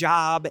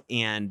job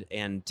and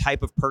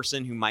type of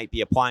person who might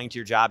be applying to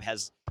your job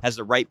has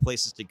the right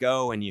places to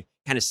go, and you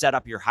kind of set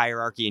up your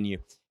hierarchy, and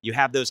you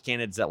have those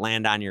candidates that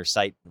land on your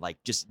site, like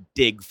just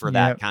dig for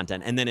that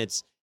content. And then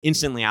it's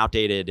instantly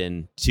outdated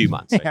in 2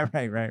 months.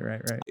 Right?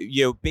 Right.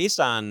 Based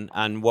on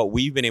what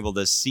we've been able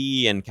to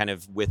see and kind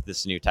of with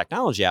this new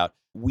technology out,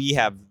 we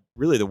have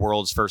really the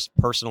world's first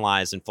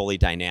personalized and fully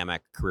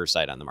dynamic career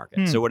site on the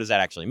market. So what does that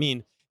actually mean?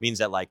 It means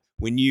that like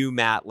when you,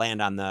 Matt,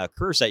 land on the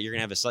career site, you're going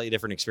to have a slightly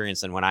different experience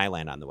than when I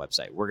land on the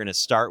website. We're going to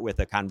start with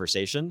a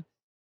conversation.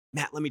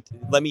 Matt,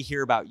 let me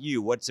hear about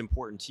you. What's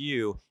important to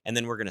you? And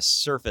then we're going to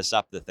surface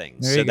up the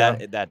things. So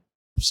that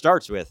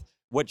starts with,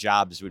 what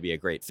jobs would be a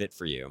great fit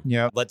for you.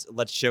 Yeah.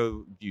 Let's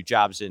show you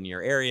jobs in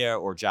your area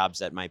or jobs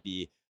that might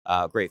be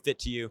a great fit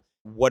to you.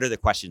 What are the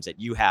questions that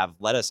you have?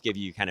 Let us give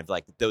you kind of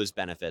like those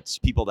benefits,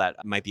 people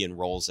that might be in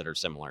roles that are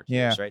similar to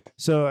yours, right?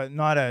 So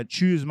not a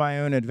choose my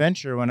own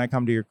adventure when I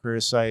come to your career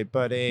site,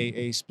 but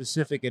a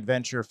specific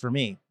adventure for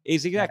me.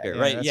 Is exactly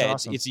right. That's Yeah,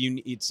 awesome.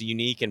 it's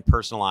unique and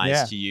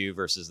personalized to you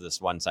versus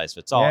this one size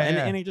fits all.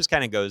 And it just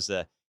kind of goes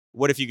to,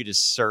 what if you could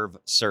just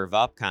serve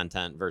up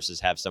content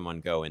versus have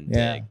someone go and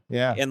dig?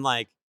 Yeah. And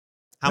like,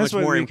 how that's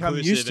much more we become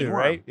inclusive used to, and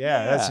right?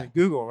 Yeah, that's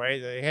Google,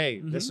 right? Hey,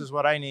 Mm-hmm. This is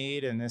what I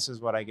need, and this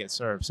is what I get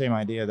served. Same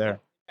idea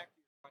there.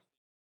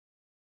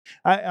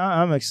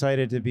 I'm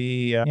excited to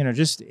be,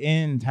 just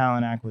in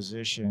talent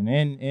acquisition,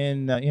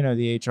 in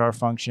the HR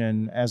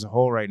function as a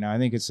whole right now. I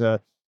think it's a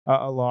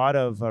lot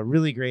of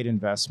really great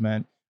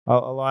investment, a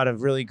lot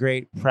of really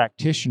great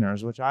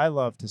practitioners, which I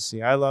love to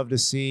see. I love to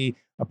see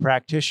a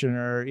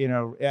practitioner,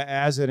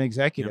 as an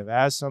executive,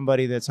 as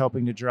somebody that's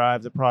helping to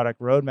drive the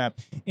product roadmap,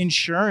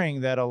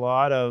 ensuring that a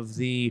lot of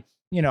the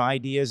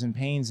ideas and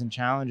pains and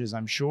challenges,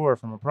 I'm sure,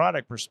 from a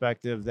product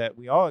perspective that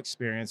we all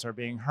experience are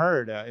being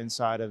heard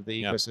inside of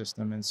the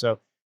ecosystem. And so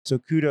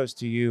kudos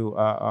to you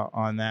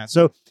on that.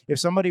 So if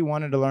somebody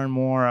wanted to learn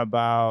more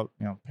about,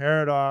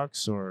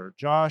 Paradox or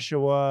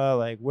Joshua,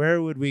 like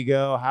where would we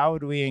go? How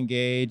would we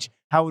engage?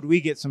 How would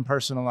we get some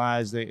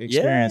personalized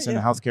experience in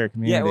the healthcare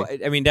community? Yeah, well,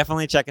 I mean,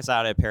 definitely check us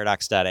out at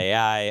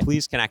paradox.ai.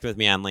 Please connect with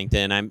me on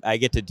LinkedIn. I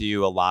get to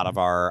do a lot of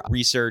our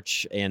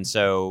research, and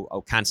so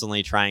I'm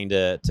constantly trying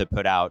to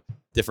put out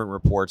different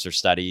reports or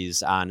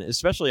studies on,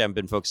 especially I've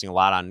been focusing a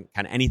lot on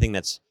kind of anything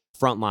that's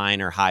frontline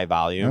or high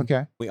volume.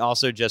 Okay. We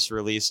also just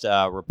released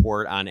a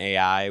report on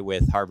AI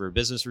with Harvard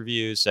Business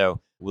Review, so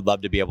would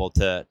love to be able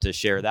to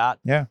share that.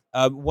 Yeah.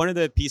 One of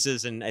the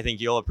pieces, and I think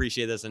you'll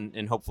appreciate this,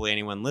 and hopefully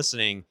anyone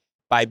listening,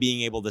 by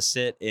being able to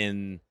sit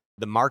in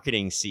the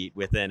marketing seat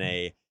within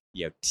a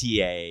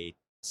TA.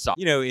 So,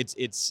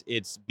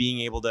 it's being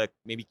able to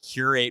maybe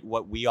curate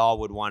what we all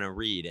would want to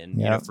read.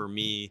 And for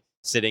me,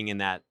 sitting in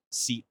that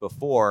seat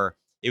before,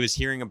 it was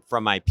hearing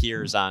from my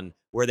peers on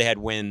where they had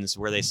wins,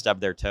 where they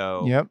stubbed their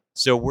toe. Yep.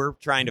 So we're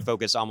trying to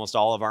focus almost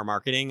all of our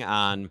marketing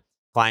on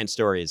client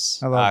stories,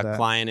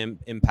 client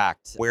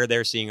impact, where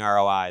they're seeing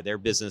ROI, their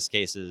business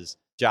cases.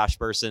 Josh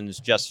Burson's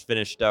just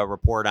finished a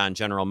report on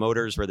General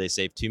Motors where they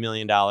saved $2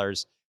 million.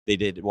 He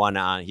did one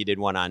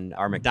on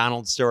our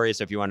McDonald's story.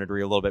 So if you wanted to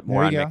read a little bit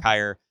more on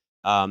McHire,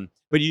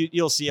 but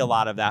you'll see a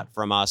lot of that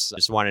from us.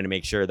 Just wanted to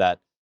make sure that,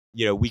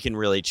 we can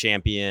really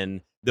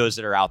champion those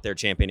that are out there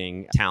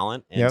championing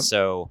talent. And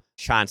so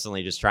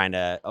constantly just trying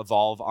to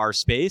evolve our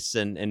space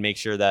and make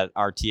sure that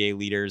our TA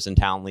leaders and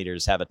talent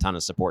leaders have a ton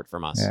of support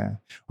from us. Yeah.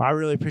 Well, I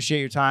really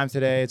appreciate your time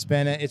today. It's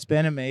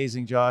been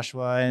amazing,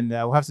 Joshua. And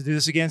we'll have to do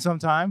this again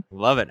sometime.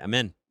 Love it. I'm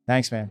in.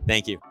 Thanks, man.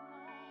 Thank you.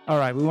 All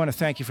right. We want to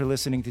thank you for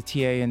listening to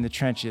TA in the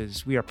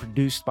Trenches. We are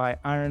produced by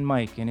Iron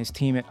Mike and his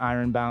team at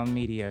Ironbound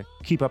Media.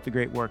 Keep up the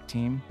great work,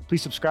 team.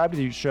 Please subscribe to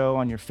the show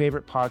on your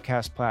favorite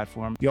podcast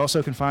platform. You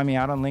also can find me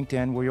out on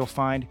LinkedIn, where you'll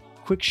find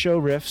quick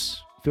show riffs.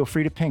 Feel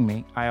free to ping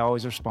me. I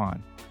always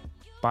respond.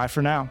 Bye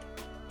for now.